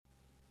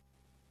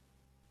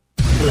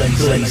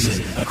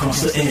blazing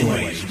across the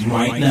airwaves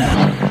right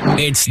now.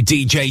 It's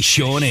DJ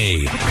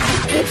Shaun.E.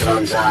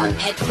 Headphones on.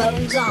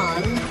 Headphones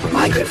on.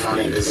 Microphone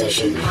in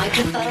position.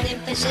 Microphone in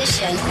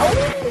position.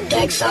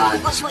 Decks on.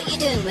 What's what you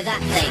doing with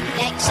that thing?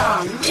 Decks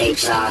on.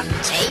 Tapes on.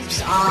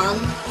 Tapes on.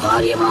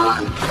 Volume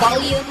on.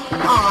 Volume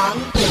on.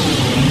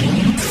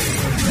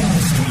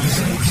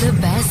 The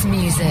best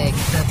music.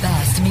 The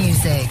best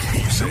music.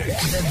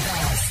 The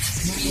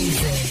best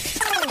music.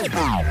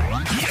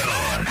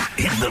 You're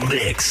in the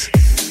mix.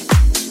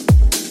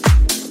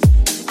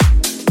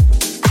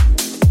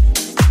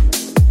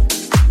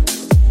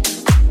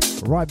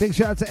 Right, big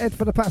shout out to Ed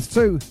for the past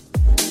 2.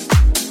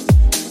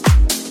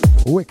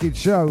 Wicked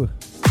show.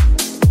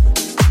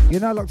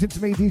 You're now locked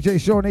into me, DJ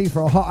Shaun.E,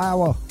 for a hot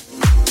hour.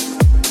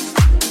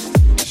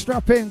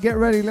 Strap in, get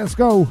ready, let's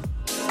go.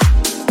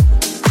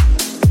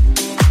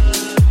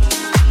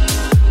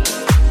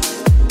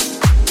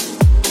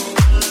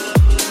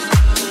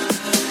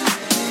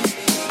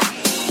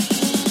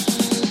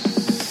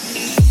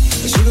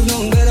 I should have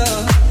known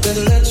better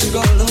to let you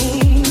go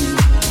alone.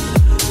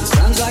 It's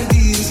times like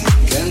these,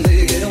 can't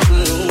take it on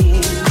my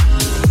own.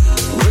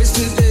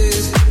 Wasted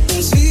days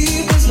and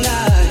sleepless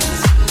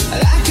nights,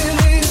 and I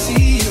can't wait to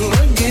see you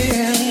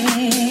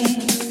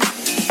again.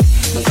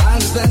 I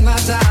finally spent my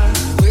time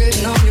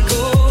waiting on your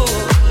call.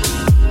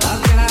 How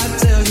can I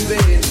tell you,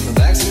 babe, my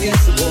back's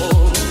against the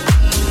wall.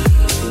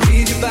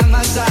 Need you by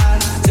my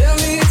side, tell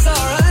me it's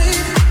alright,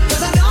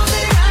 'cause I don't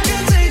think I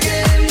can take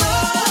it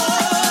anymore.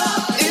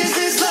 Is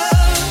this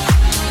love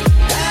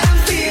that I'm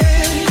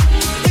feeling?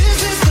 Is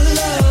this the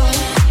love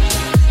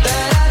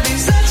that I've been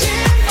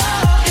searching for?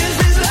 Is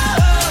this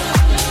love,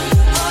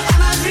 or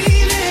am I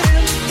dreaming?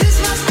 This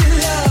must be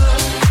love,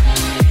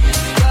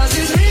 'cause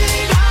it's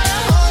really got a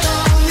hold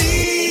on me.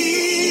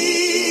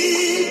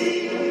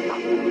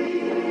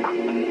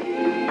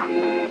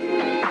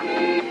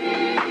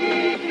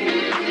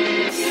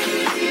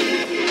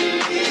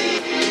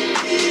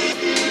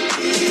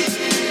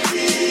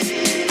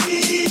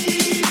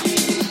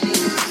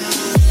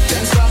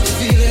 Can't stop the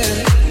feeling,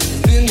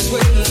 been this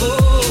way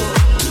before.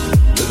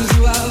 Look at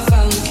you, I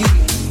found the key,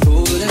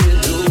 holding the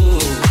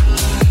door.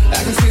 I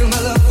can feel my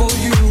love for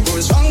you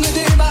growing stronger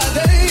day by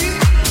day,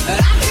 and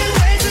I can't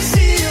wait to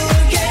see you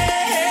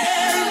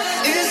again.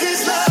 Is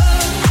this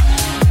love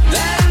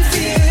that I'm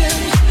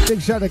feeling?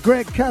 Big shout out to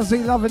Greg, Kazzy,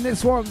 loving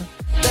this one.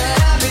 That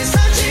I've been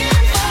searching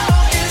for?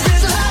 Is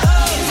this love,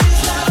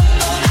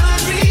 or am I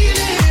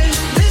dreaming?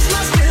 This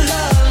must be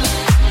love,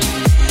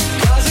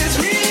 'cause it's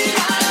really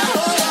got a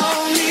hold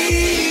on me.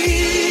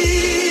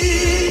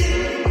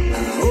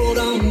 Hold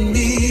on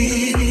me.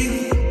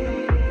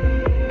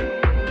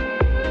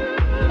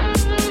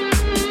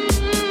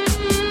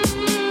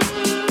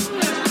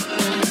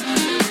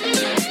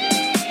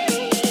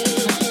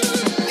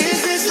 Is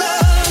this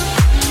love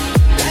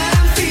that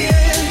I'm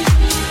feeling?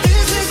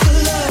 Is this the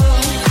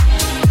love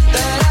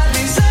that I've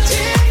been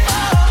searching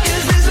for?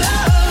 Is this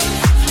love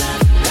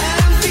that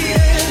I'm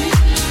feeling?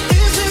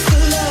 Is this the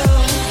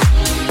love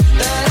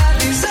that I've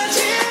been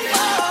searching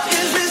for?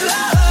 Is this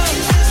love,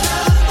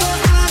 or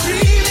am I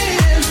dreaming?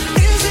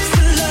 Is this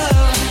the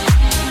love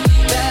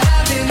that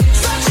I've been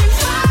searching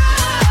for?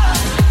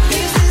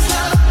 Is this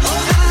love, or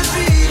am I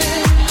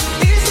dreaming?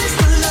 Is this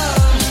the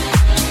love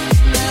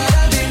that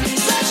I've been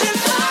searching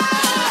for?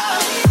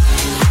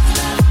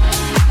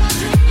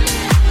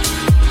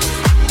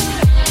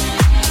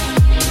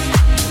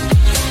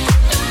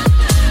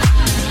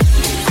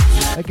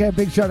 Again,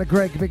 big shout out to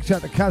Greg, big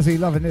shout out to Kazzy,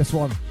 loving this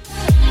one.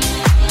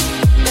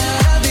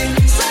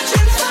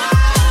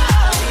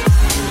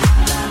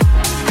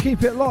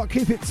 Keep it locked,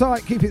 keep it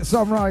tight, keep it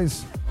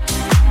sunrise.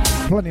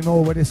 Plenty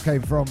more where this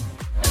came from.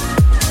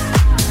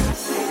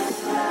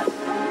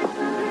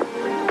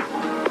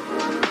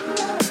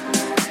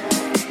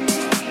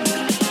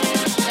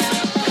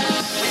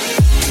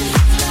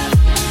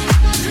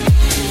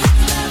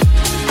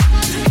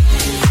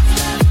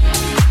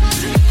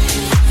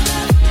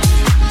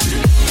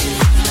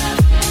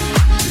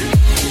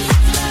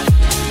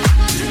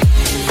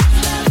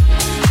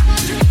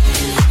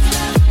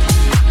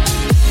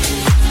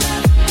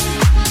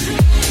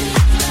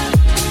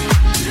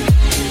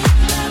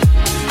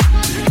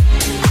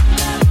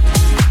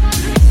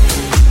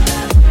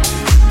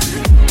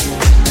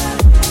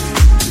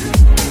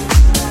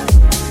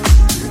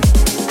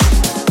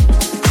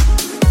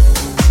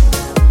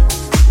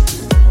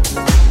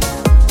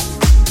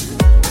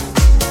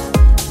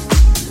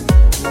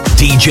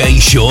 DJ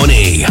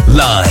Shaun.E.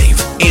 live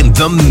in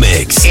the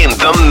mix. In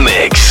the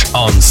mix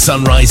on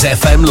Sunrise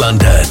FM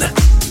London.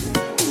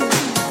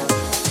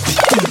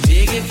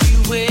 Dig if you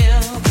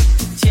will,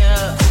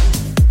 picture of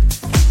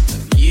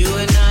you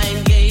and I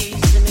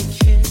engaged in a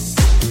kiss.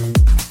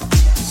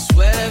 The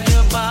sweat of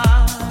your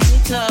body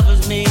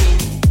covers me.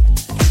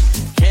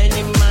 Can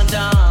you, my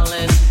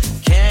darling,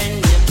 can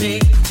you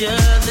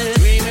picture this?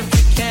 Dream if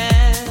you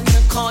can,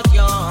 a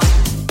courtyard,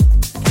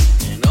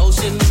 an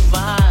ocean of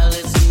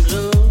violets and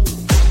blue.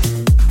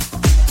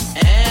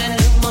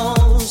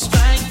 Animals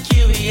strike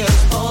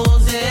curious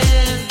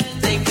poses.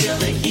 They feel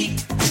the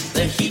heat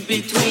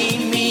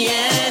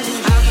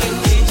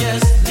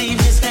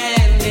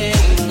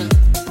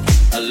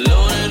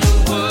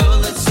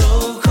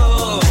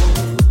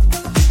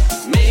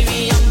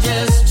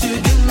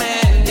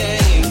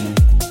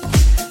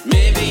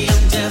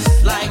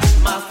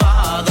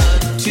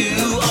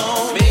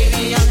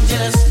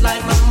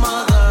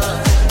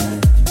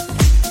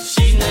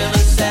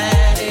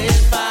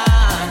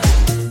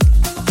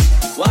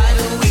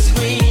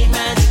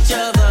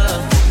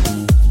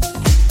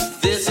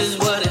This is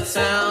what it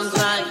sounds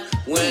like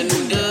when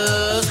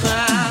doves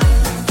cry.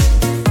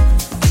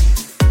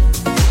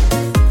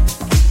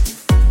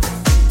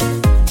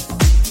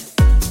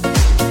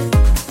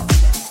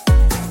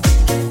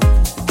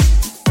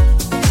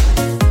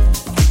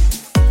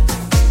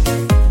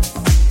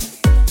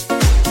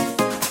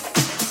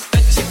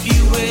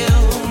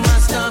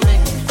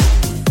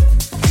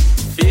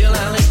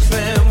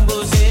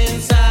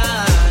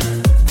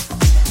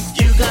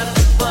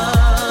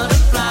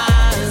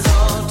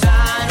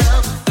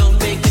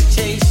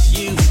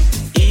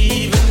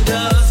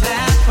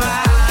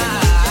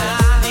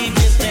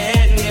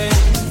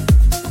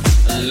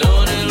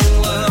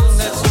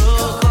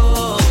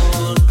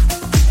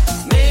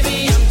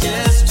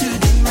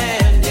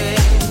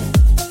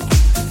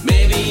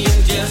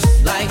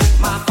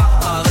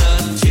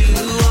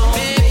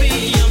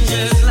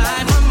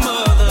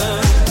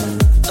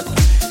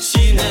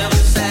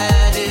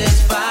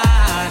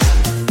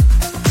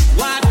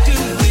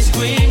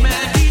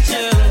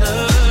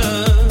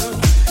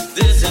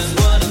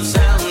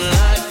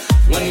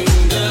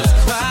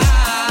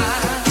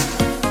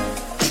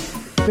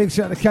 Big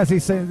shout out to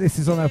Kazzy saying this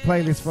is on her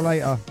playlist for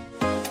later.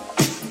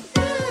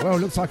 Well,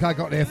 looks like I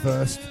got there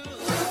first.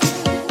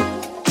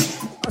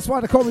 That's why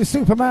they call me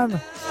Superman.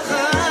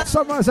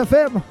 Sunrise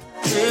FM.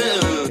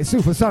 It's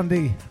Super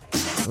Sunday.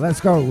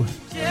 Let's go.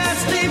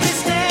 Just leave me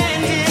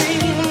standing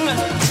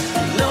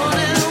alone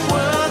in a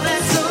world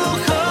that's so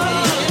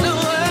cold. The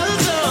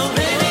world's so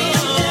maybe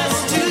I'm just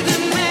too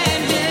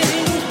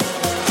demanding.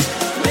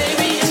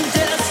 Maybe I'm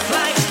just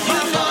like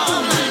my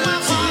mom, like my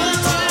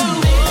father.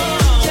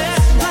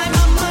 Just like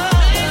my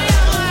mother.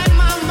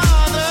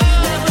 She's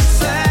never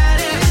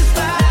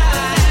satisfied.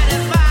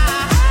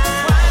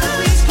 Why do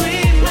we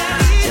scream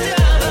at each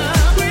other?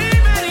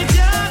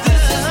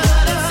 This is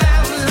what it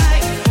sounds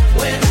like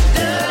when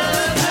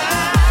doves cry.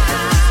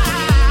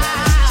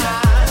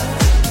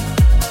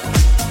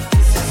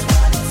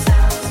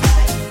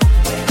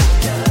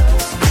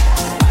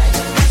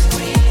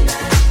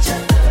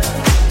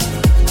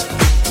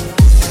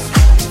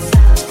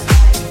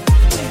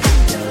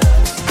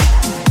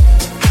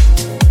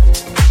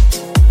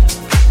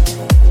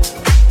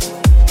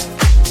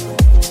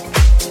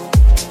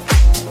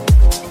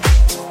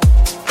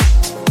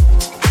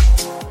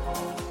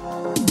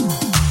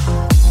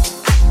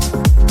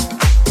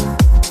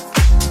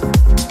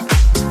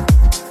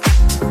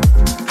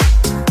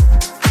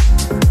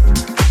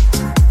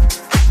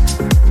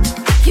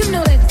 You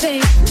know that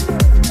thing,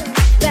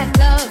 that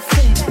love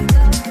thing.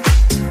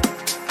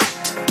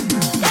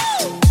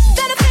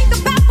 Better think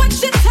about what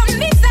you told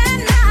me that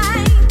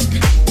night.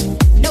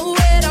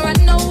 Nowhere to run,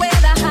 nowhere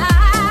to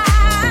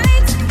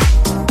hide.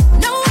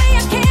 No way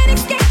I can't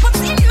escape what's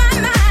in my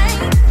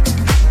mind.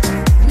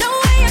 No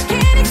way I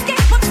can't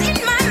escape what's in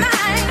my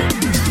mind.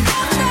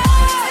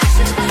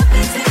 Sexual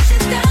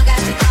temptation down, got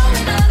you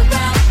going all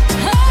around.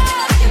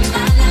 Your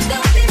mind now,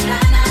 don't be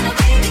blind. I know,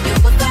 baby, you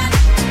will find.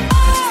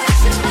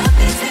 Sexual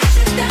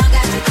temptation down,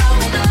 got you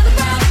going all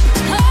around.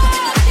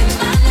 Your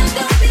mind now,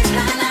 don't be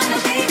blind. I know,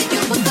 baby,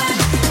 you will find.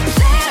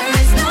 There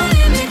is no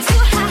limit to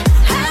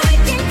how we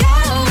can go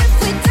if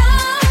we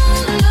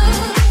don't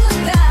look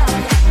down.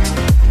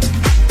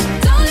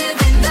 Don't live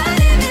in the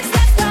limits,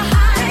 that's the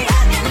higher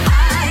and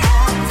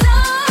higher.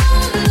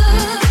 Don't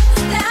look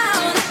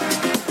down.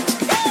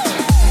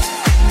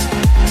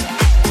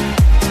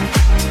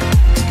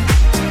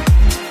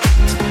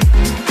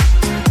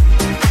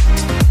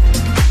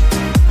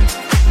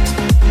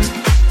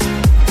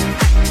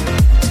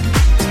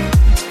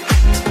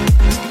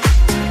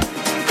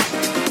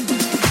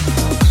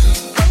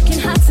 Broken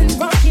hearts and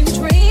broken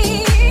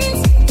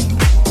dreams.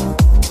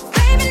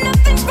 Baby,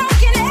 nothing's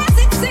broken as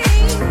it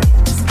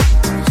seems.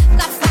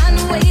 Gotta find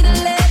a way to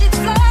let it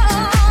flow.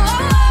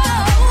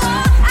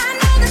 I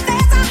know that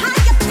there's a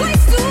higher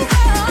place to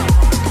go.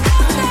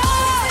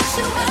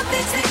 Sexual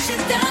temptation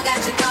down, got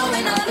you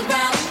going all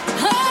around.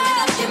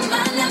 Your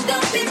mind now,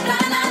 don't be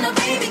blind. I know,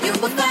 baby, you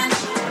will find.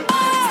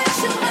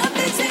 Sexual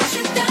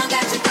temptation down,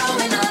 got you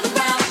going all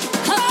around.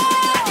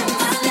 Your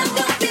mind now,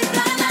 don't be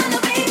blind. I know,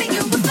 baby,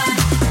 you will find.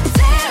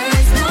 There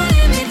is no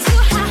limit to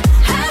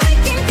how we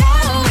can go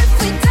if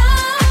we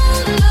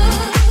don't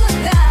look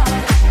down.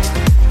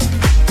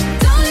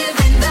 Don't live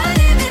in the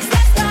limits,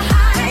 that's the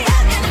higher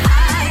and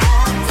higher.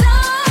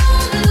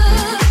 Don't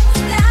look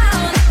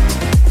down.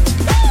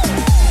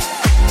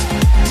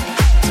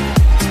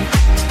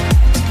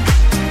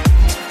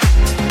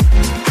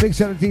 Big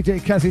shout out to DJ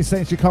Kazzy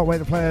saying she can't wait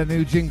to play her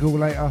new jingle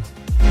later.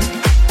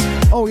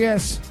 Oh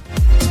yes,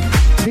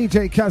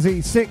 DJ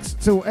Kazzy 6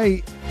 till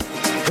 8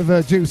 with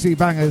her juicy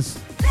bangers.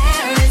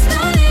 There is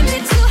no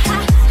limit to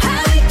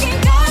how we can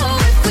go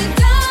if we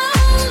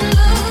don't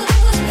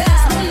look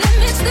down. No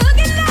limits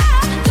looking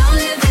up. Don't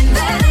live in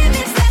the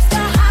limits, that's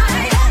the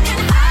higher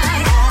and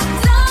higher.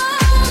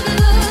 Don't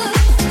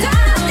look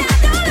down.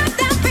 Don't look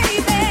down,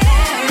 baby.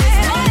 There is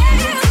no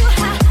limit to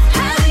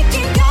how we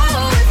can go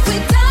if we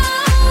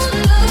don't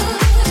look.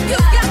 You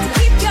got to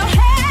keep your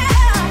head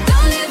up.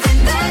 Don't live in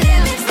the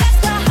limits, that's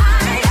the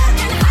higher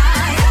and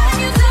higher.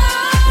 You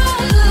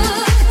don't look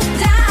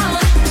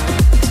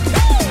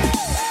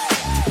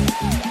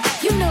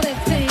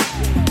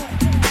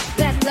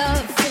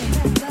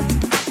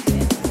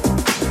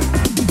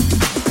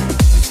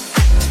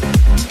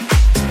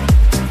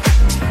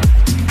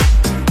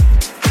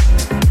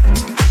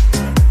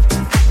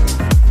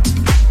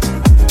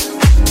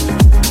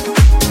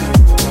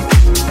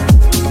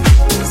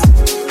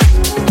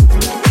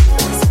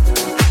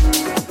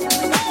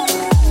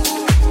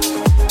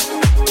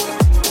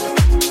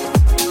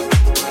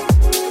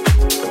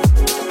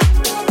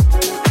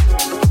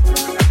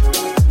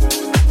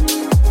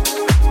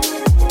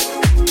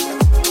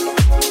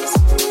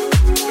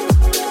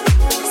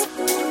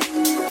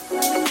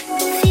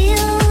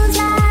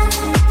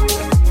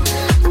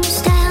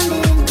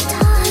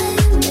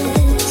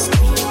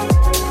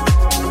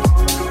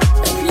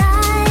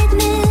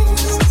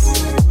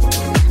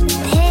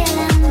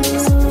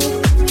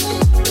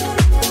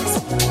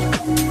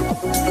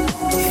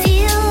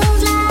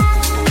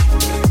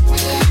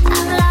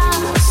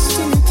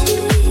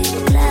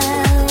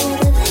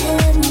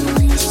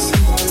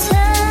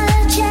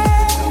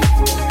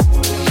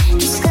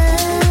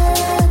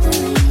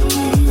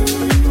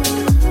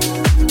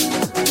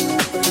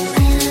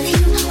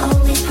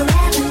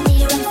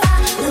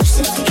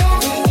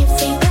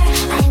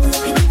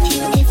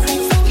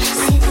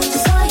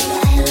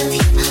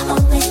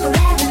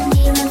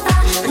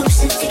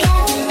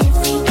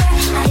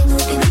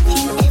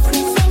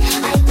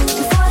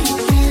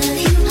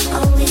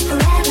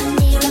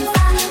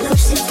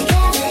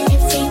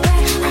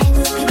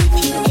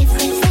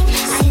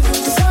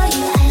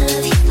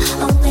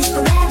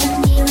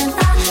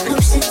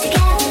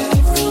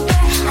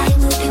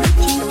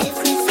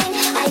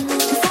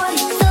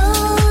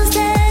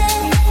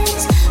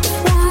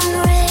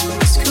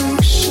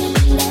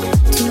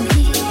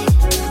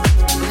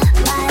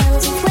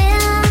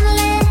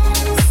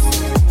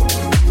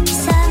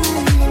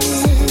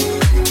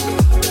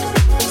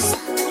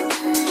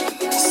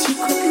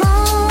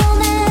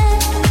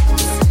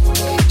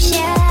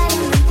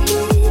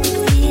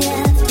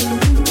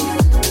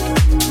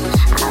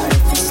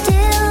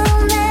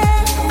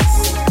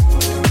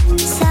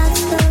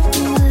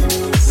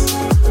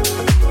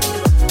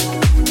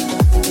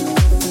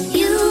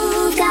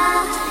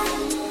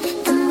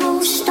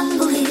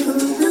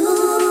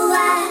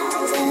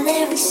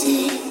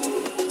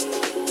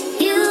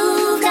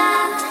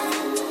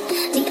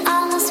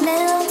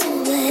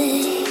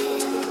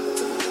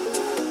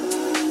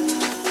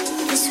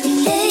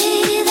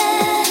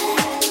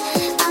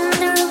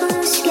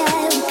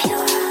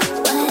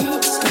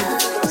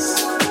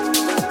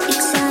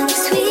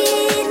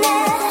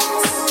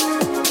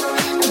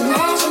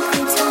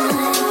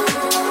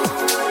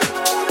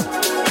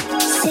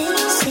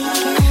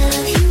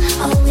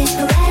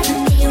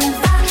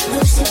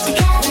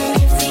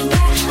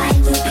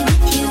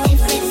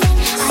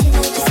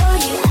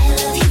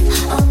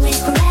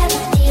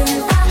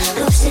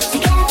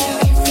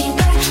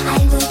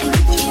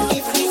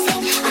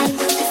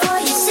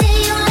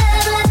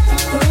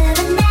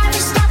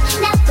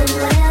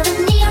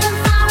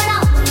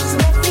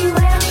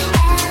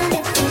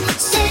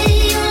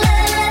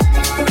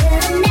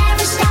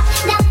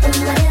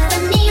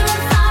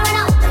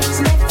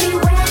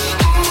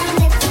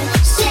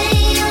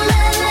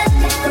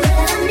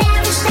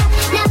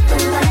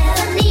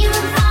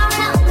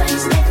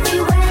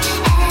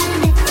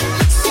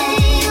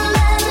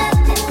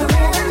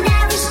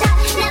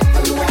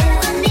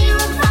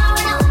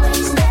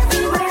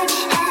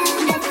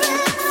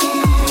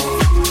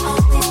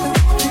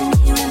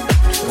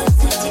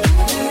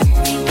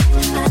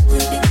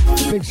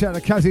shout to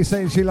Kazzy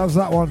saying she loves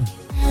that one.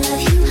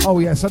 Oh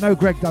yes, I know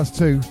Greg does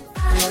too.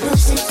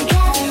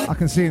 I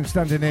can see him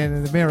standing there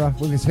in the mirror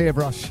with his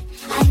hairbrush,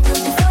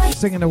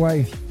 singing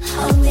away.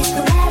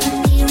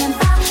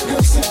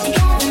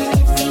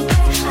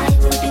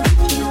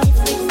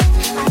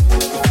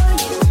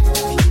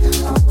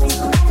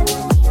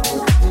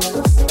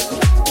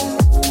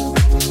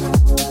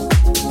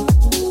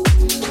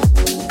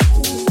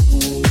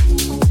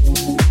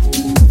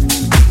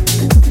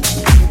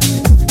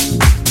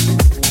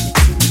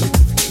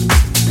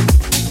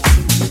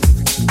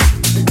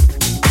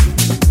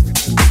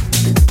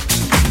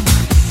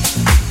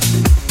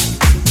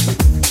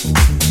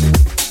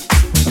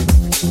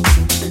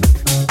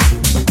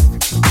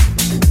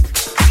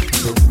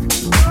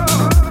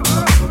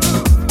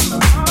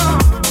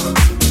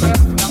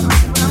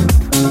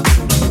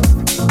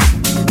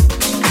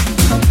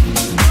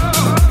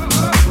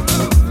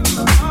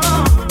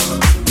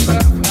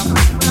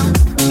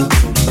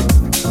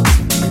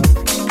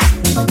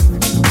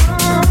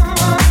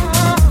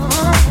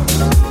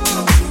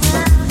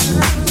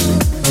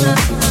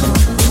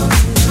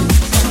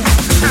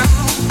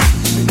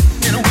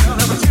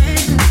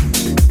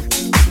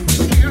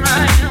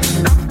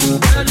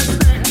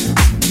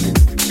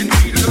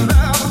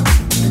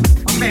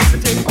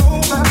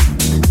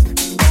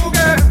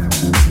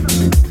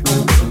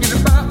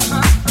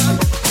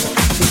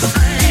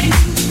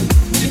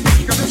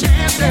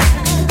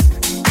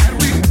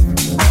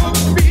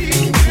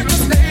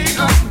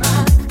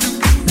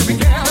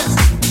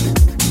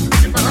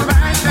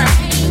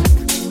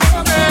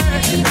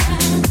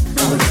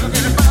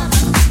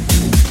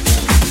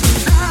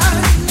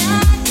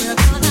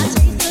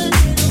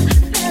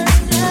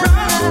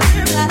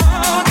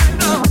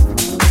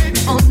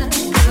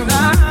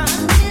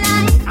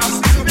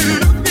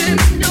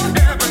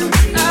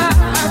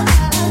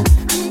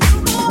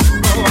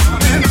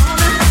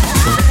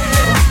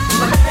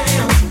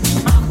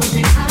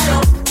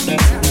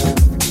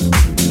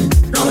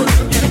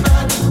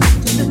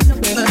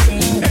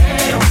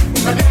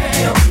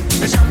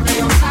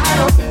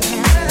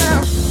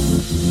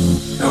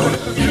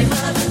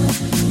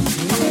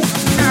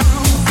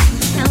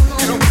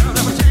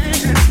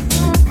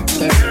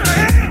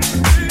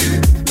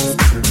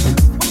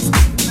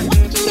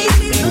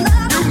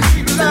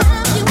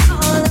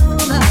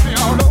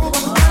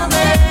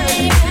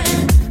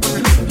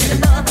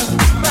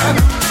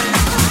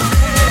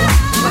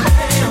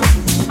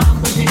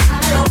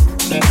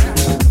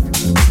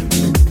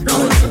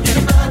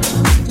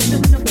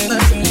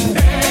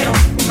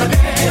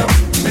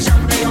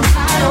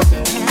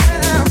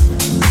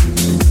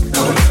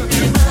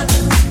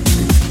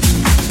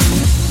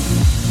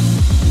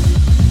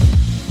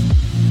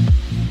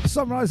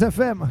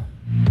 FM.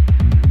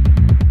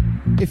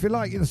 If you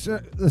like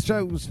the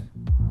shows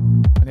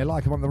and you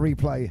like them on the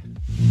replay,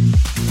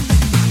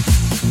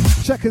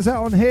 check us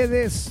out on Hear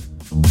This.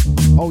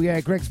 Oh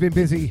yeah, Greg's been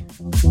busy.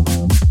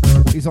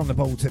 He's on the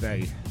ball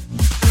today.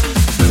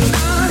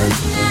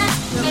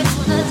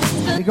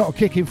 He got a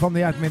kick in from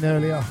the admin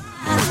earlier.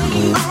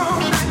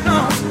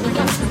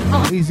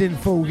 He's in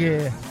full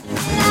gear,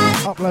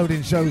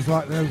 uploading shows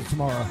like no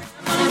tomorrow.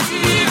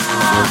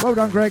 Well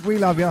done, Greg. We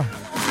love you.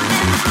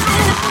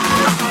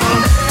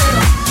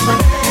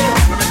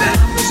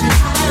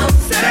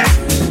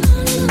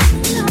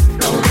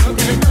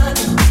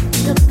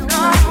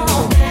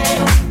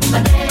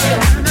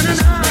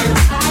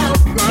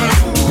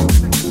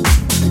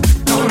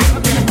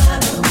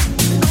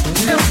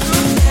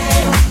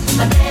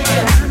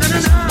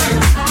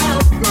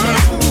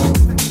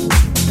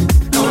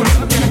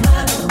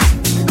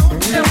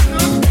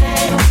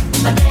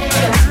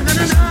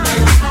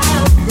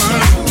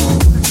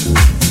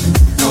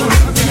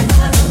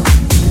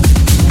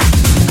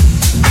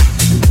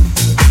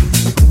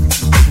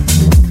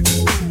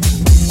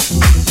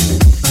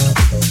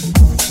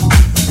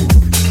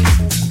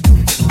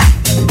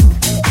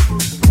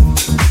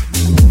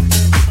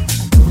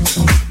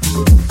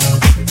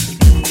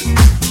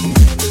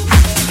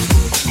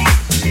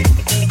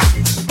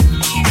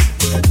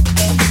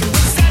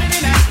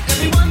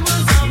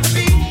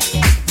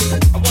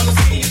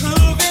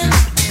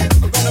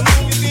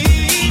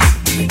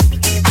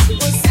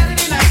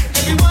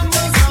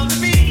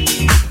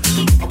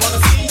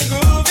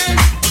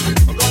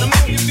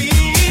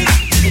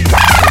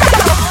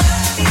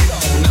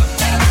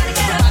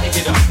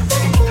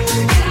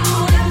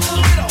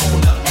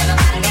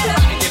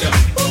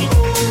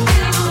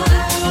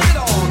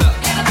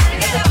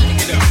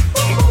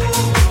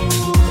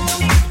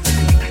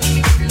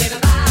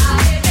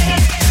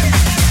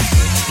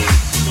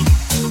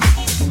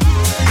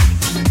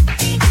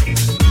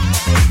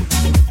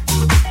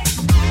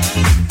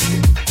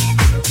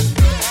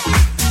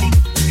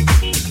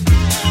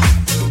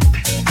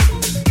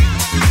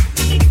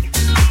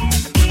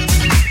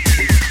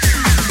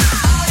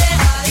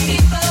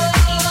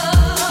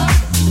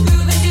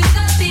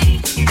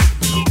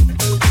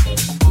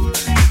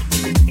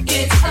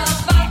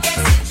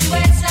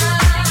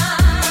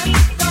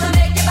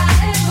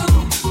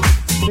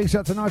 Big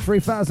shout to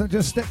 93000,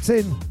 just stepped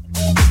in.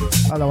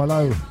 Hello,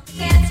 hello.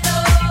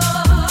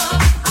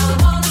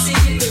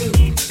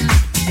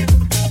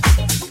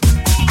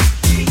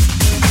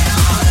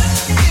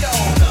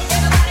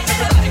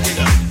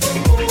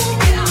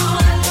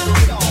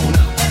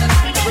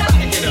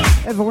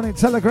 Everyone in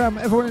Telegram,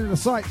 everyone in the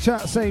site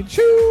chat saying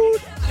tune.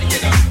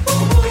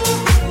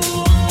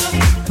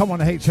 Come on,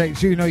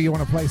 HH, you know you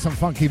want to play some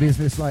funky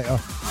business later.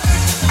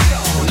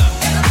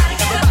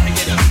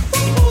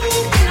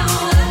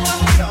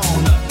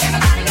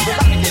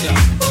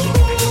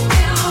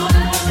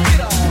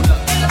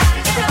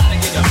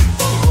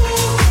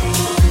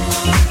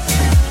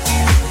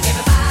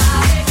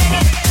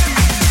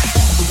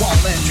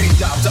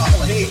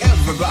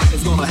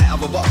 Everybody's gonna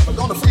have a ball. I'm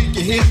gonna freak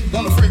you here,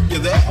 gonna freak you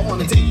there. I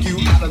wanna take you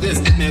out of this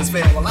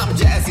atmosphere. Well, I'm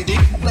Jazzy D,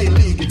 I play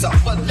lead guitar,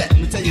 but let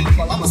me tell you,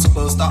 well, I'm a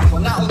superstar.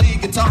 Well, now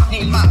lead guitar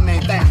ain't my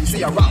main thing. You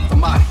see, I rock the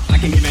mic, I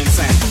can get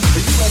insane.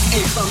 The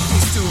USA from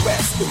east to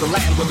west, with the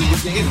land where the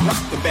UK is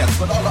rock the best.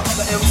 But all the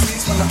other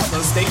MCs from the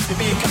other states, they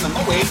be coming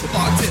my way to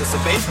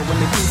participate. But when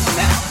they do for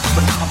now,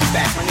 but I'll be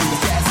back. My name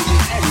is Jazzy D,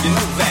 and you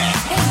know that.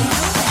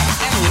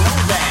 And you know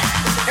that.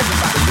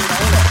 Everybody get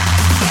on up.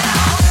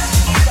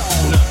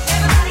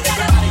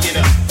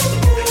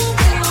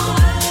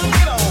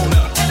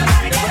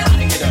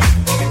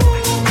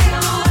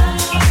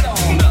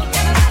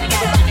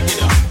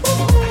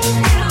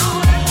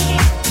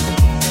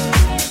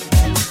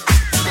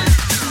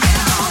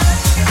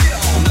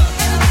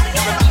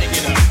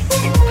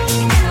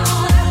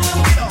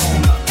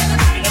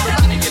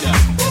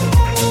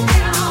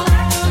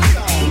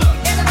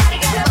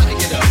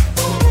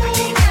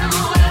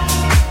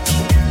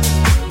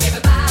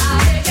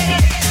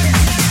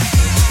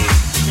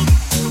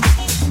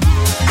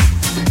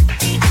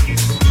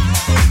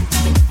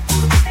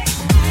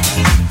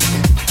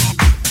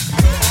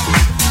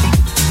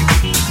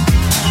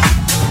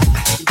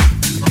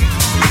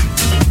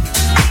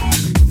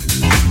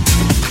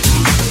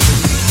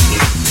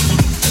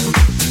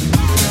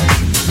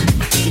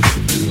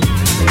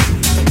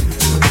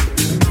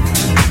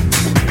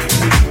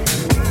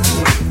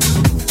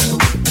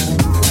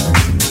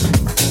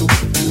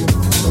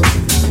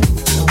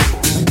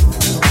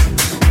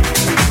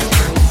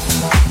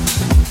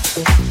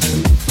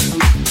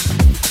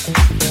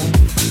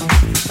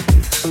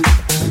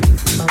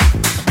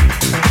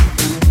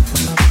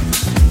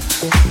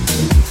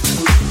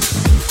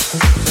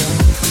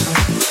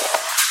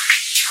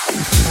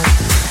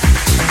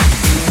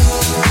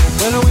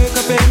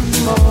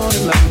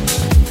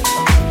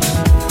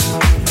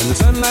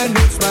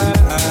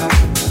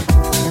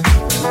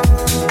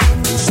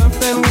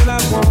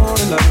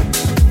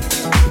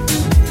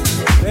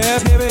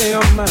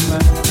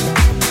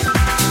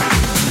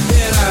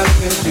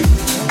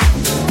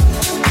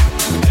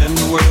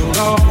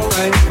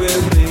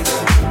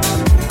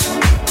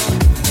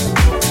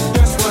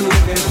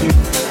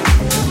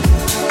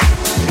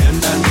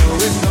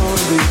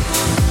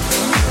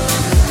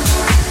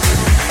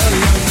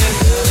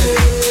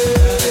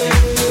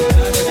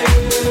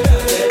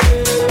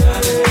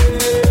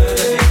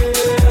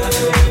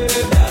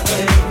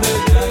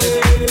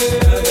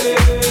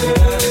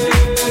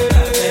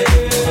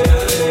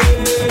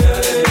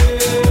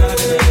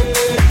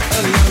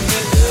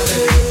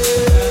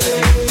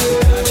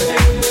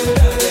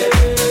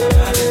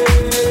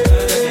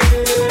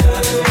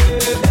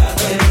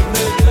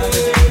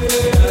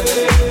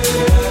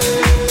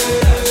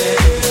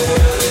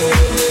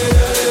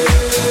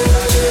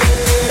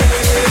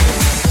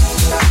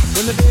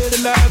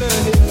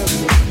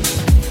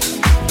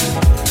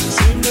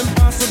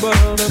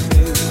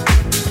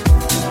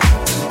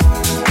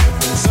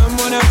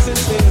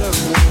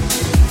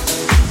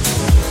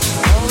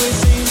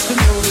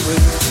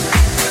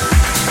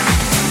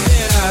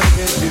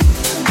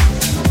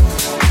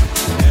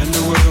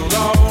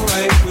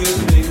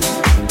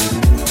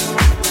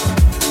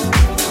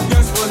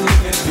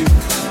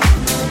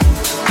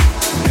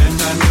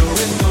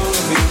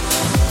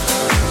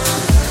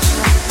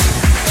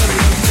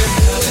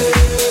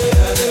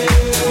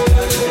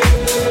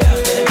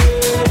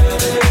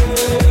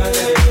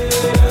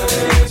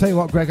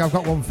 Greg, I've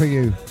got one for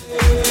you.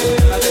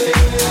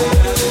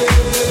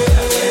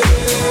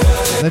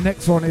 The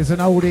next one is an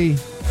oldie,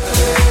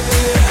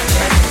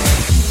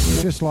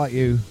 just like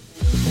you,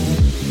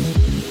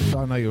 so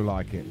I know you'll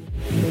like it.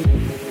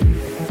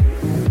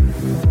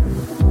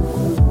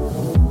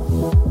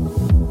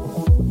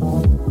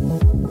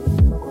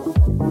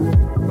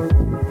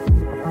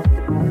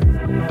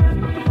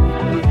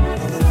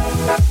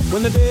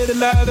 When the day that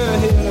lied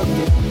ahead of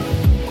me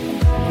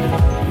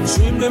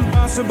seemed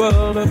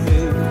impossible to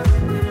face,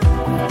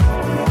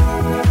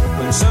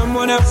 when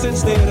someone else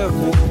instead of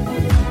me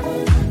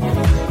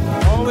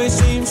always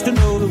seems to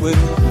know the way,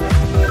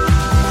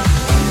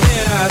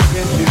 then I look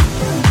at you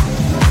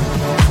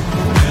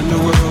and the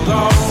world's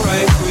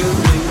alright with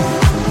me.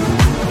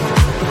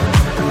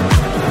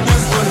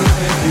 Just one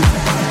look at you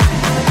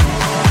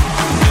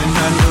and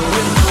I know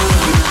it's gonna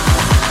be.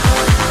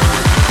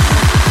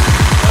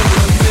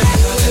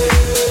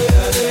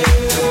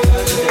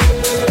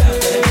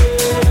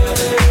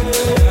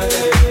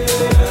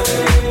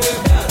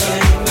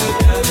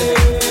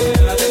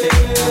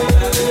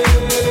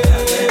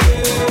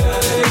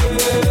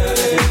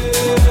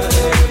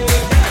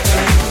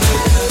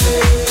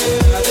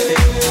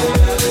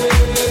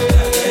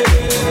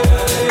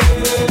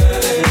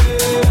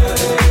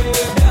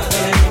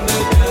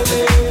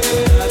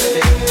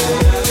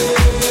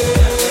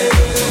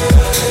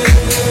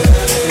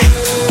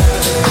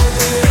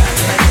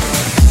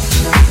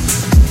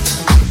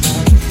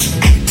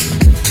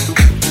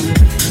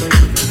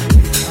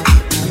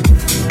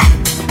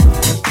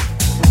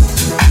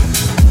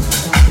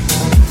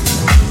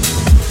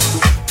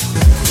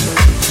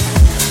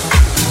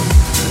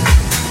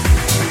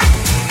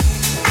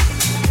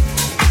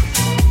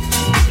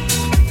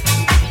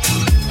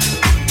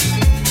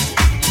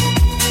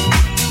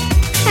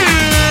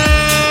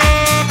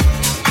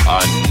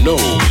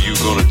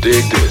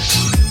 Dig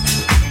this.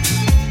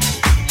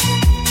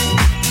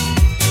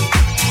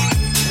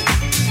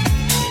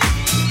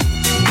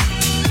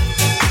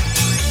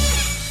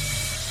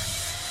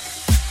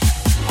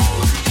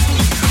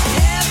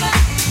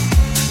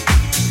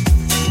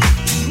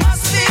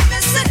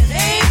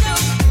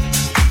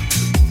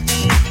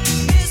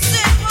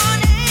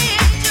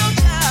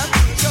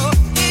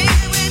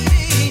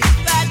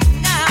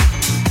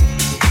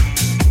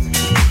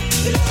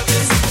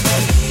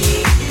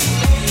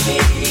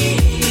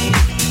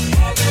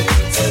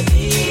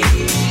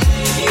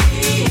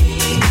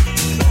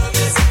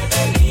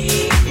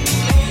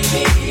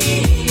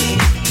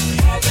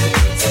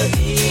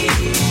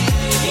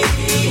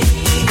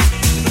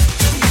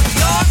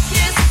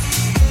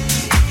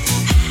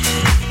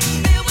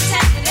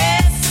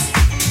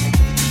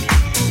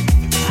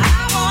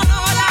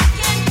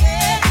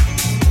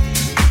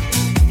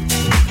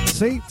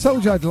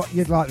 Told you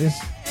you'd like this.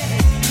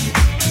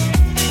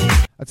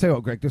 I tell you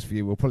what, Greg, just for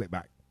you, we'll pull it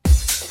back.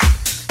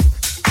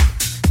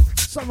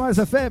 Sunrise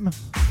FM.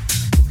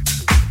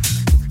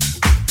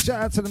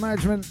 Shout out to the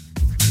management.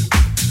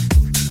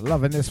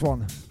 Loving this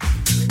one.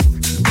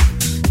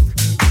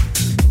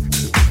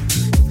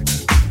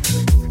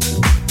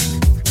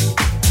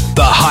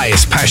 The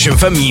highest passion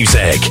for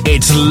music.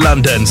 It's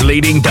London's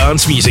leading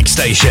dance music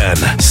station.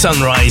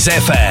 Sunrise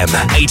FM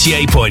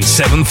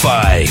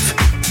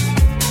 88.75.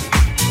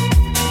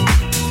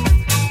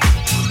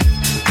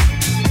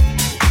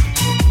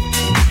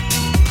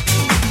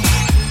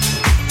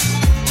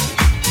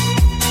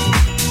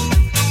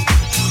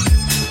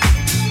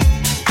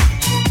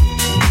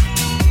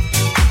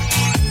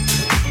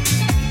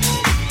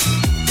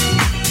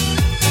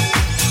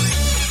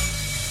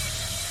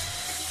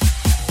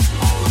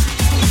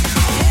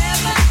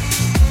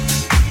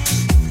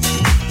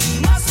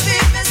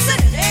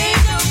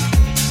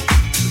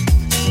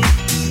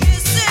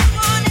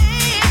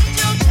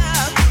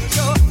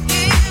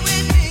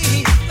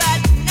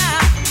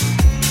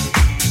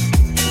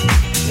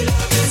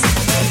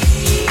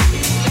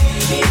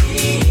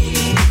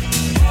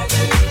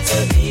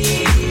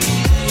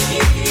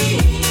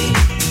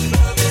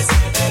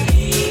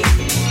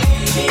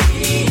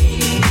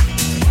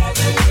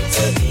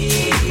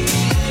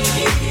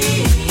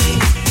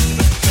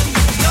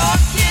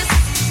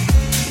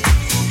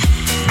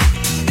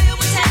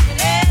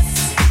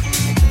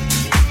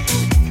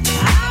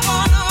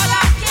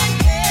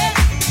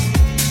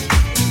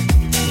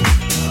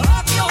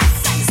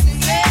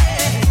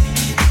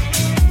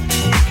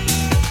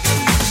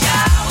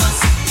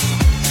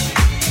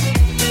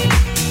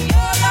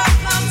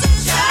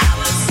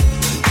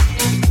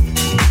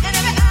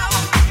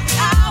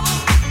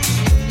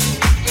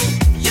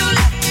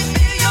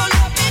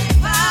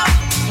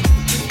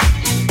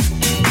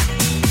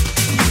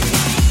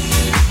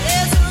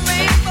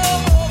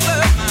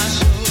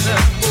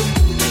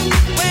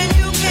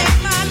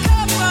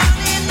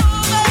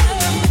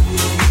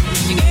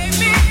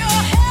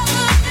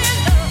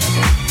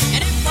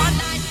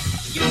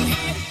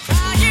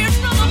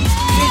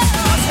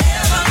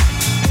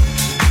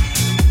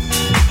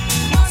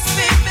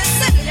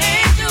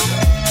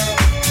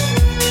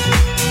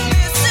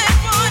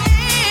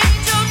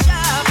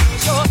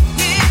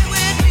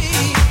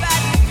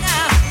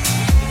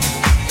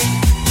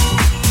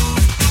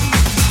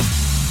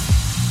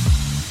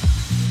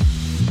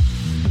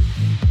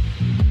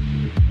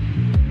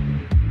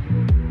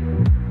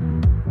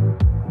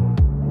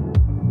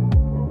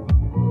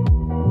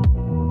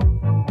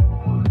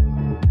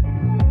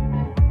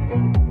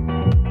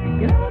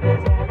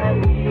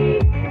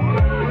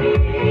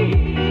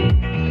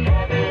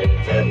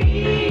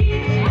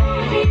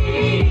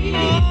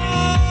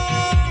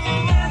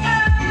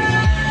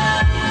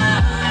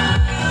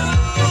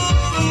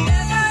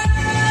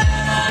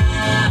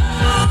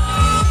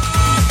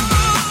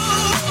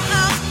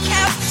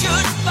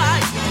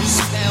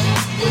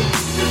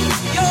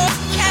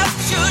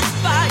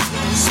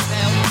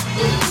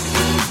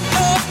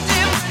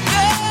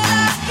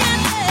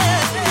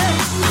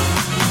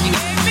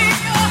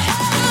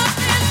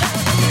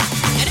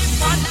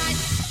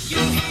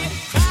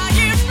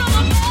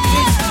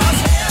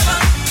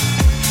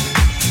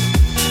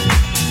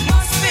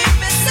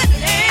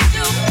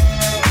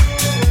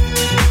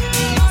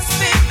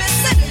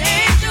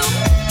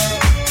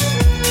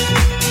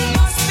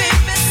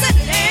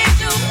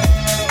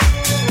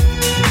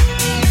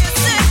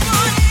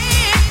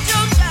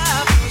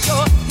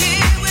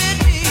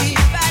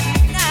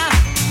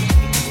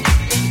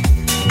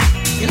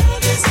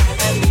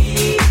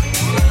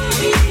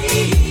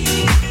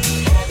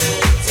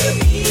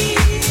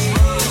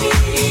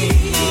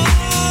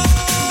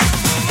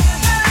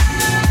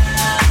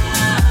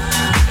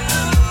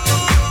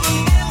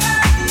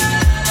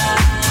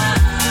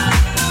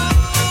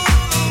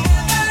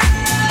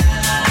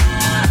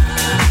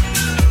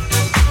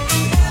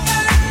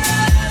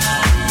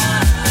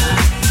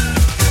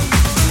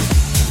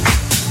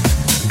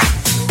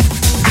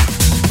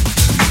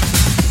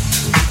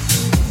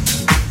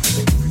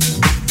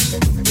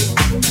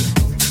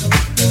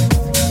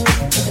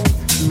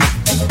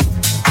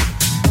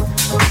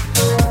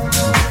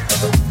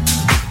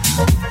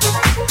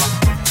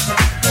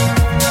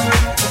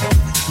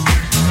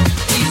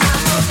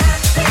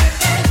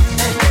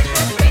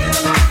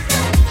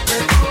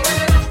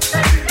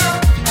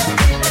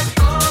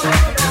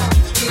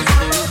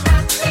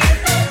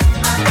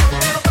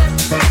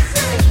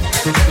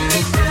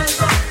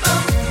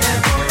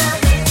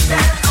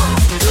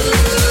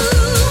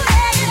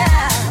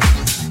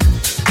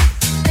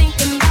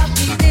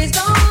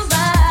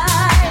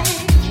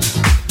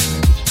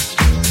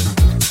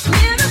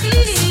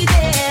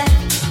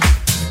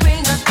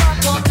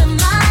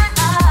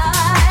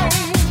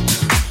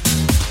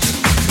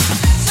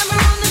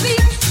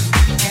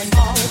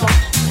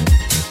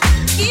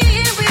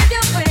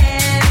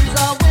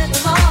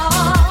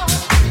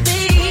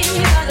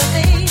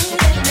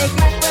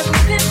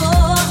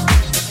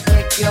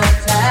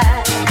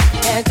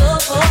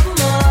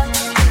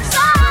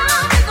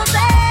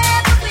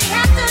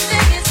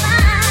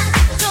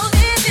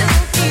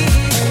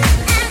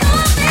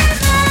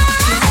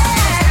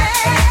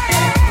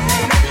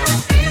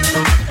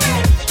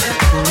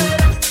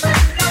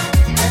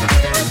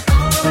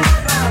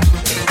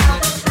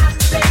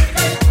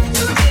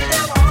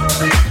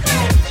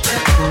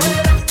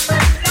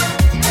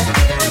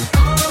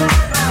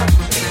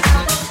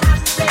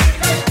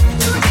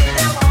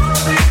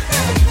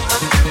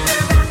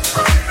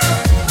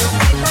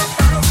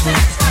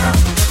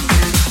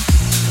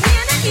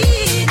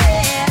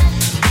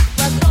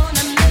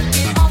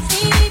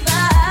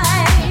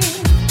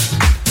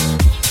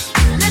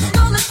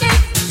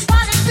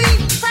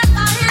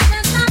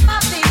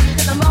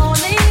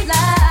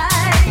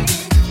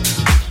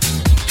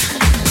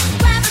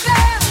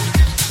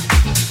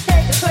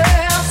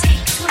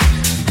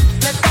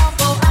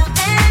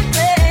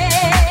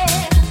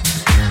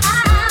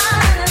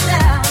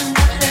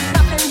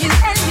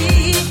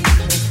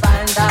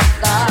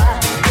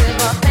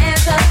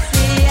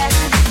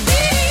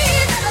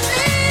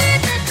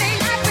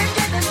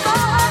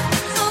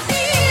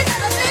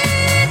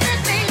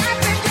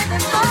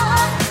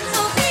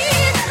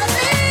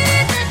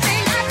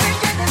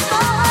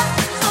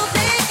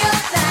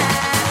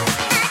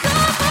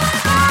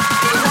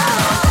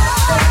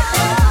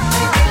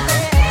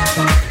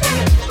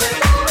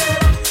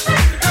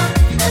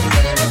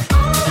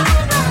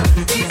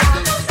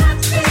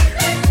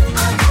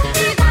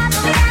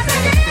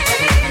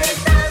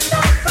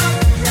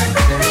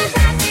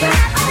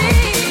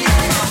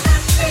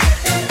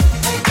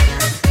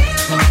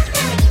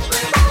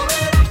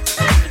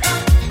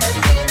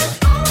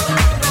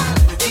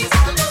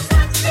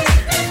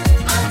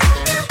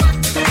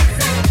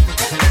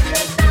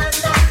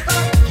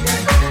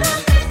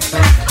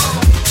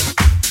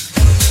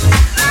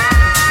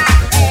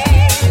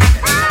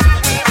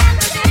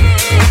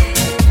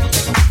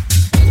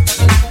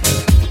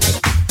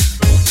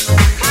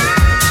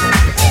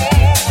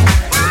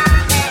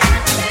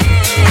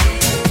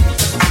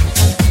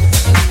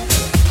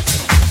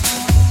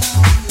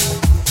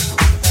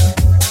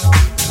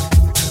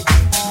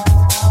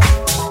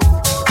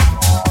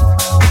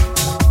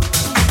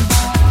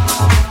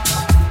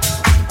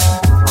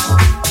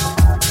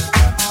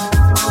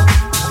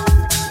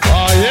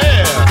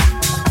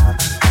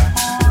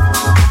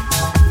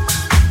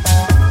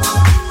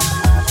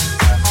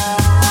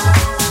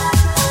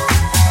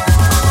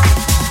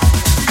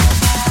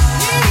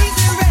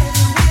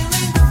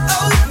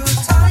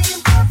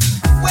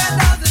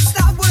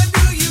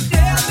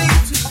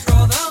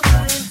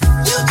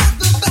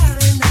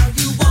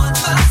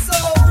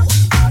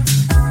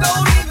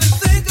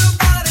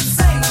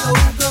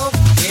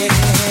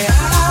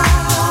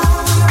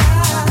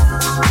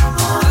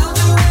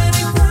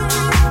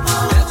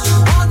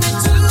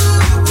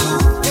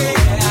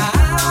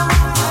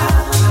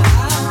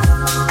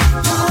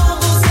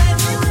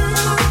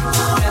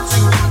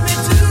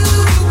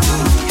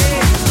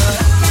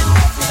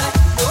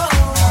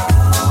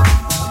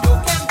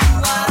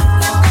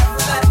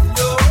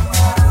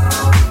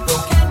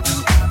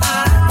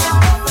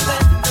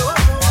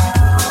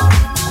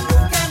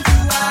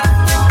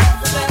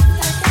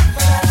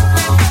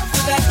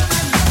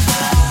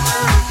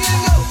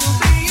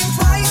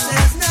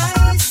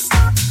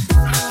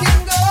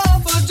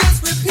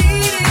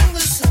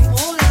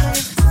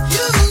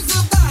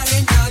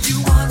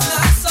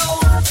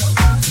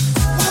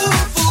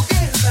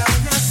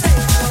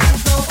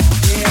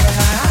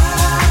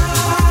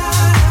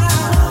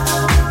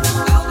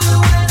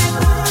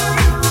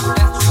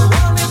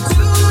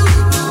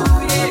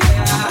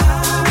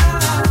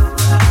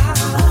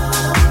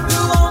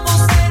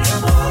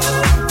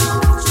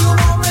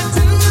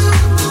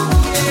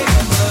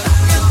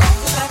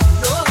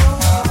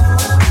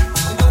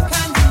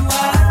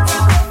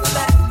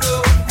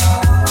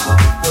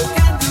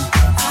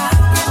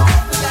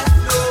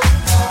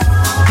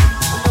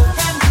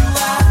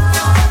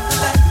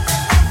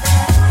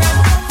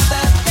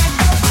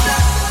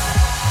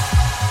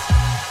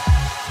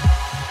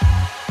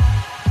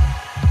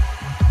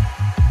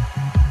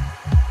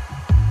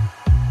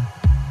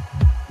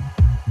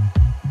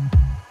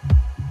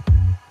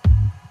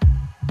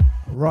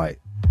 Right.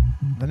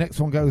 The next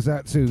one goes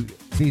out to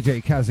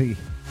DJ Kazzy.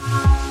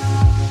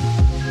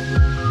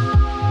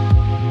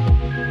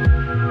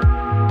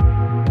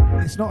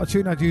 It's not a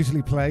tune I'd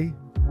usually play,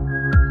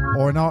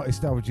 or an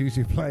artist I would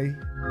usually play.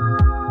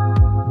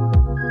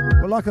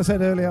 But like I said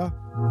earlier,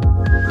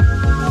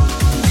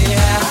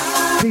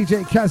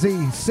 DJ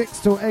Kazzy 6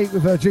 till 8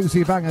 with her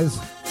juicy bangers.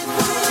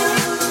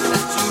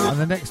 And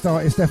the next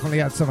artist definitely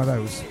had some of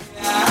those.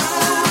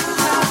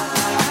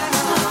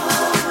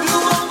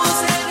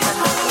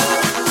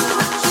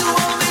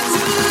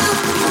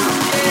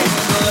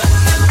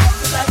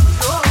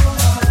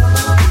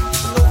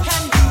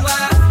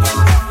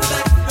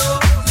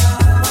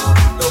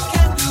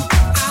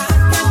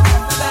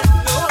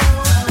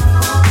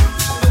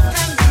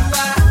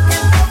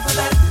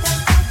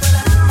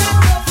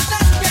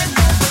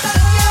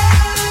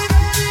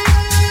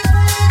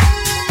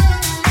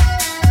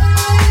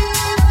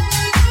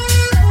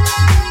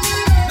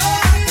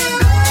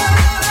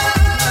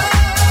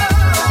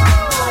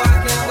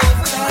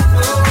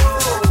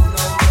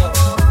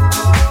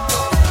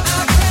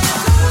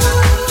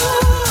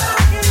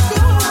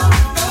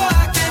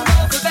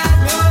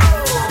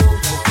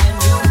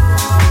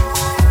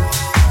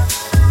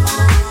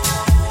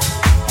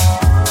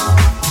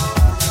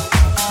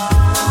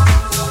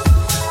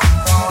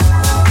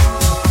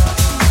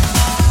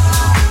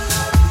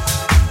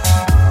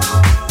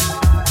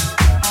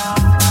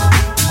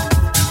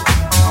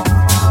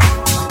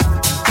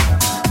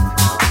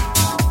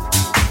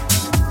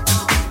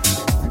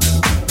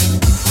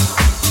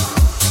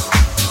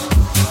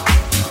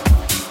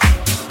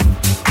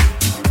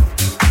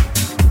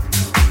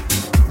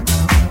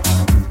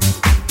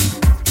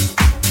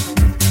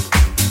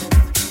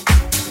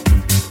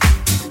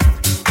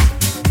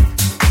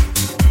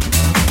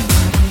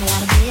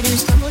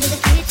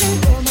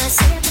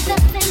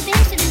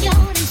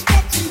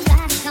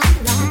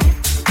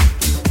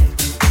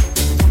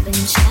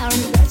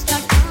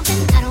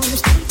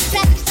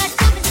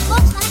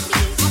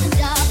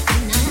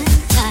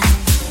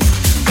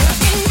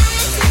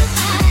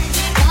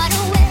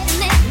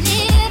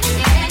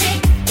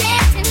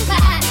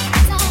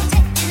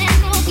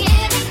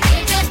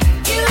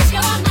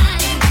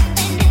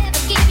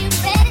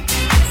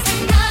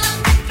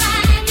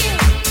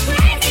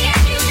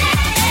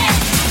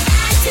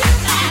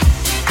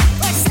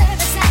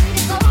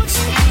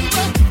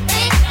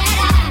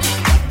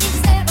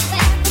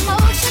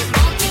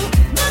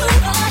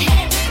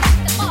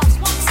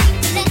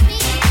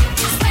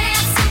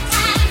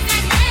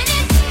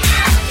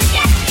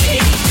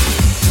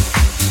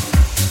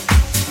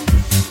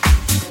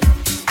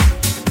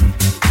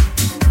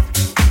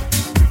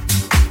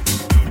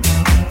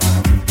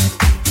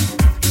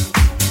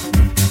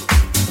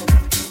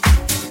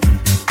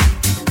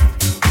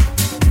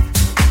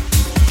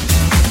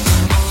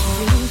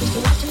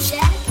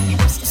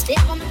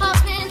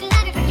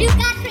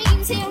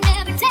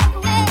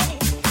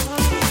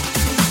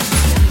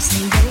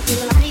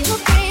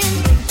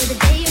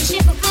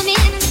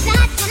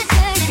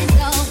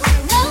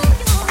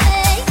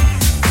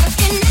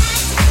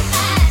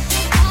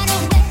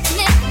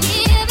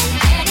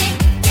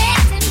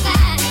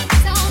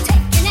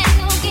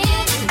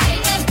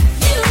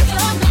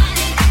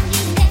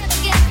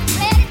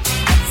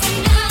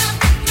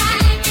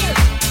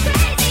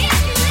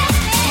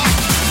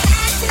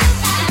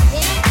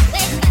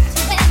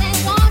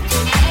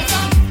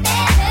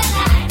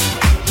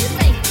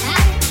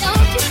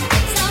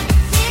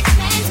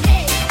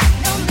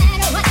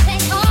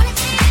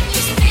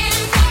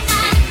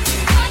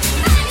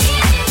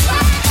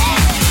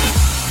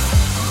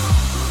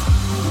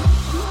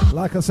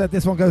 Like I said,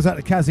 this one goes out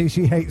to Kazzy.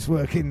 She hates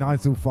working 9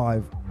 till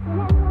 5.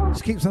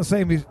 She keeps on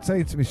saying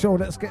to me, Shaun,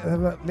 let's get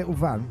a little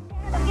van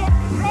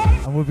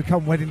and we'll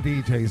become wedding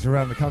DJs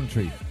around the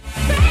country.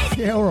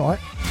 Yeah, all right.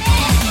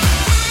 Yeah.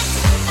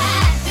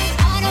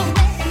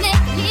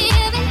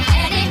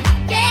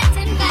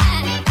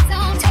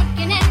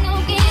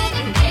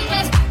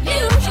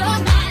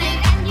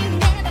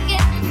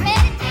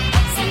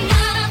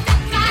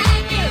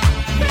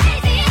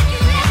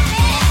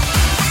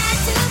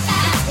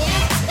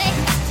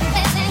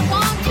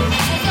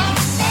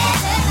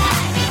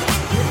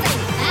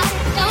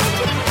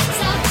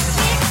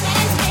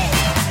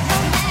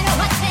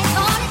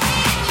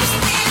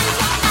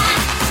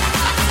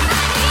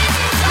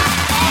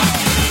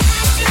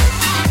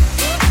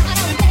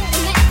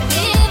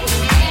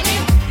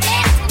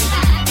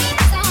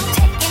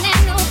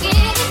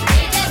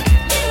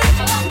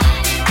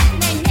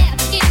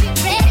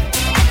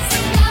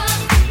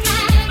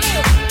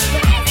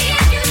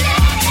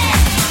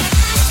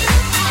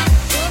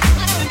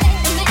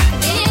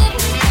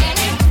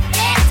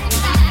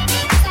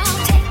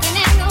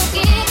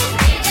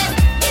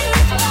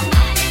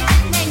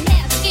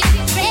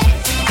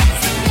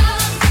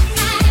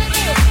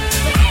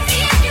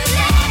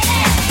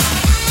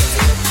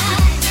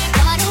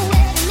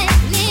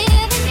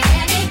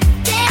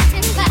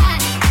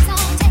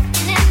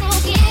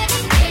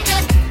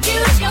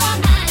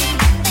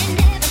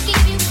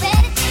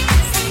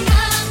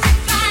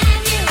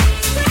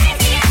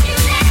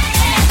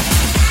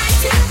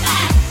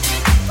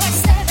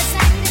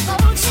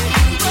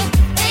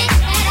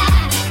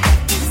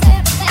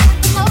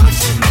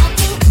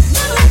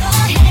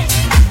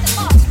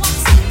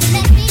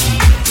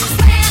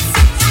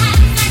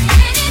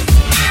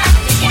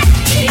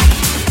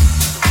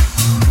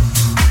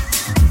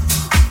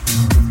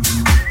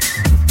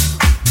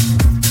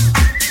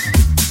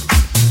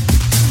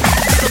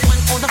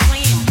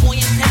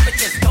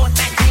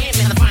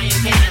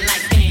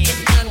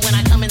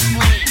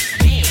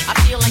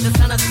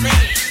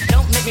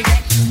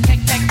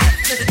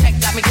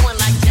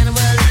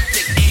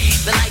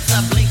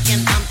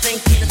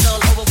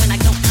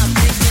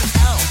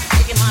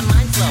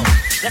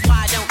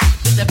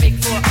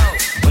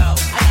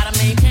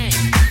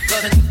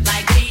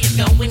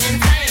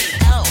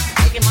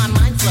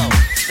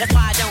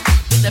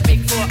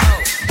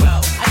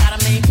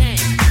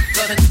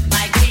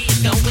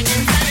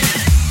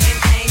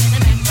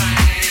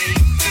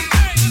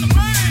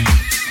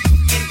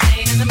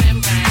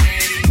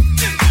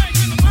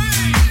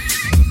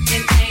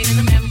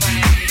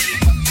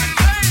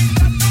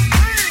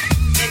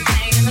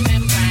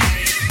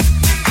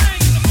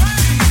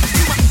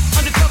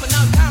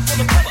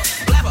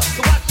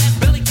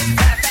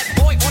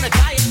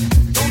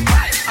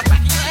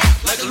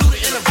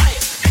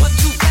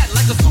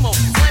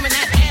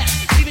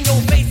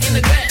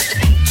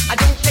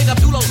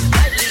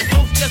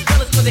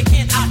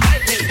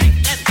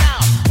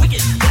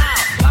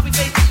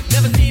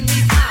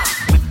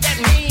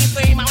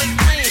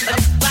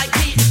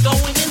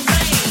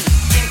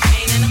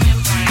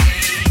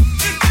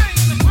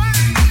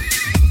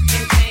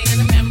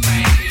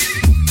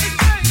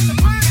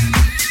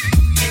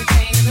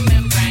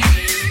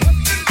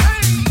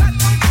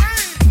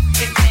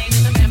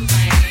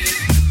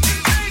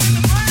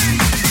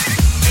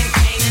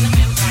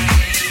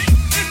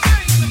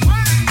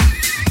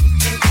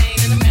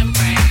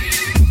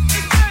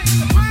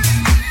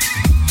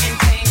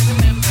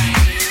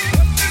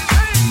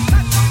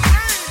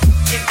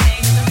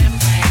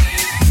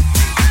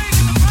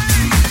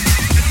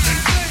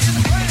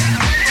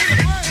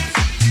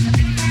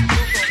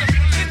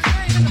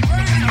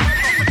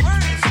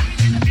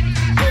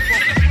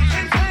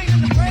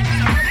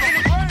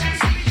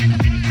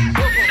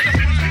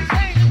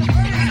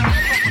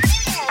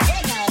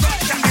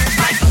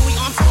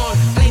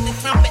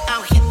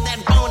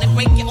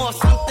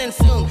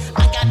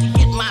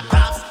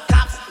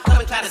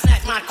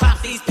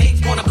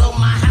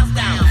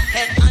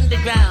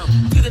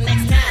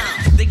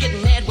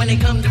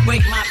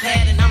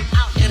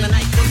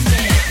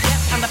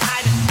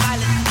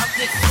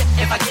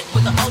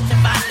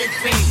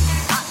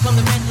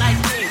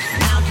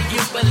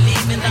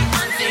 giving the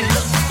unseen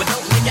look, but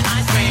don't make your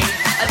eyes rain.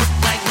 A look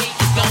like me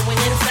is going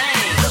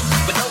insane. Look,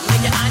 but don't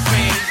make your eyes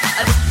rain.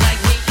 A look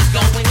like me is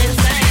going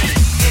insane.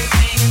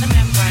 Insane in the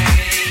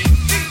membrane.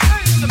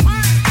 Insane in the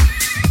membrane.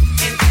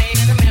 Insane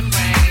in the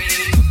membrane.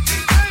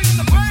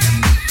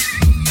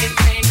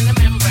 Insane in the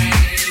membrane.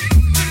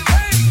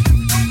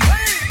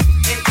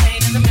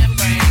 Insane in the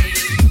membrane.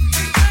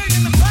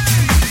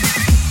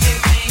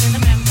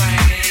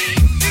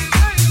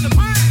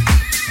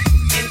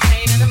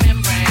 Insane in the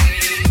membrane.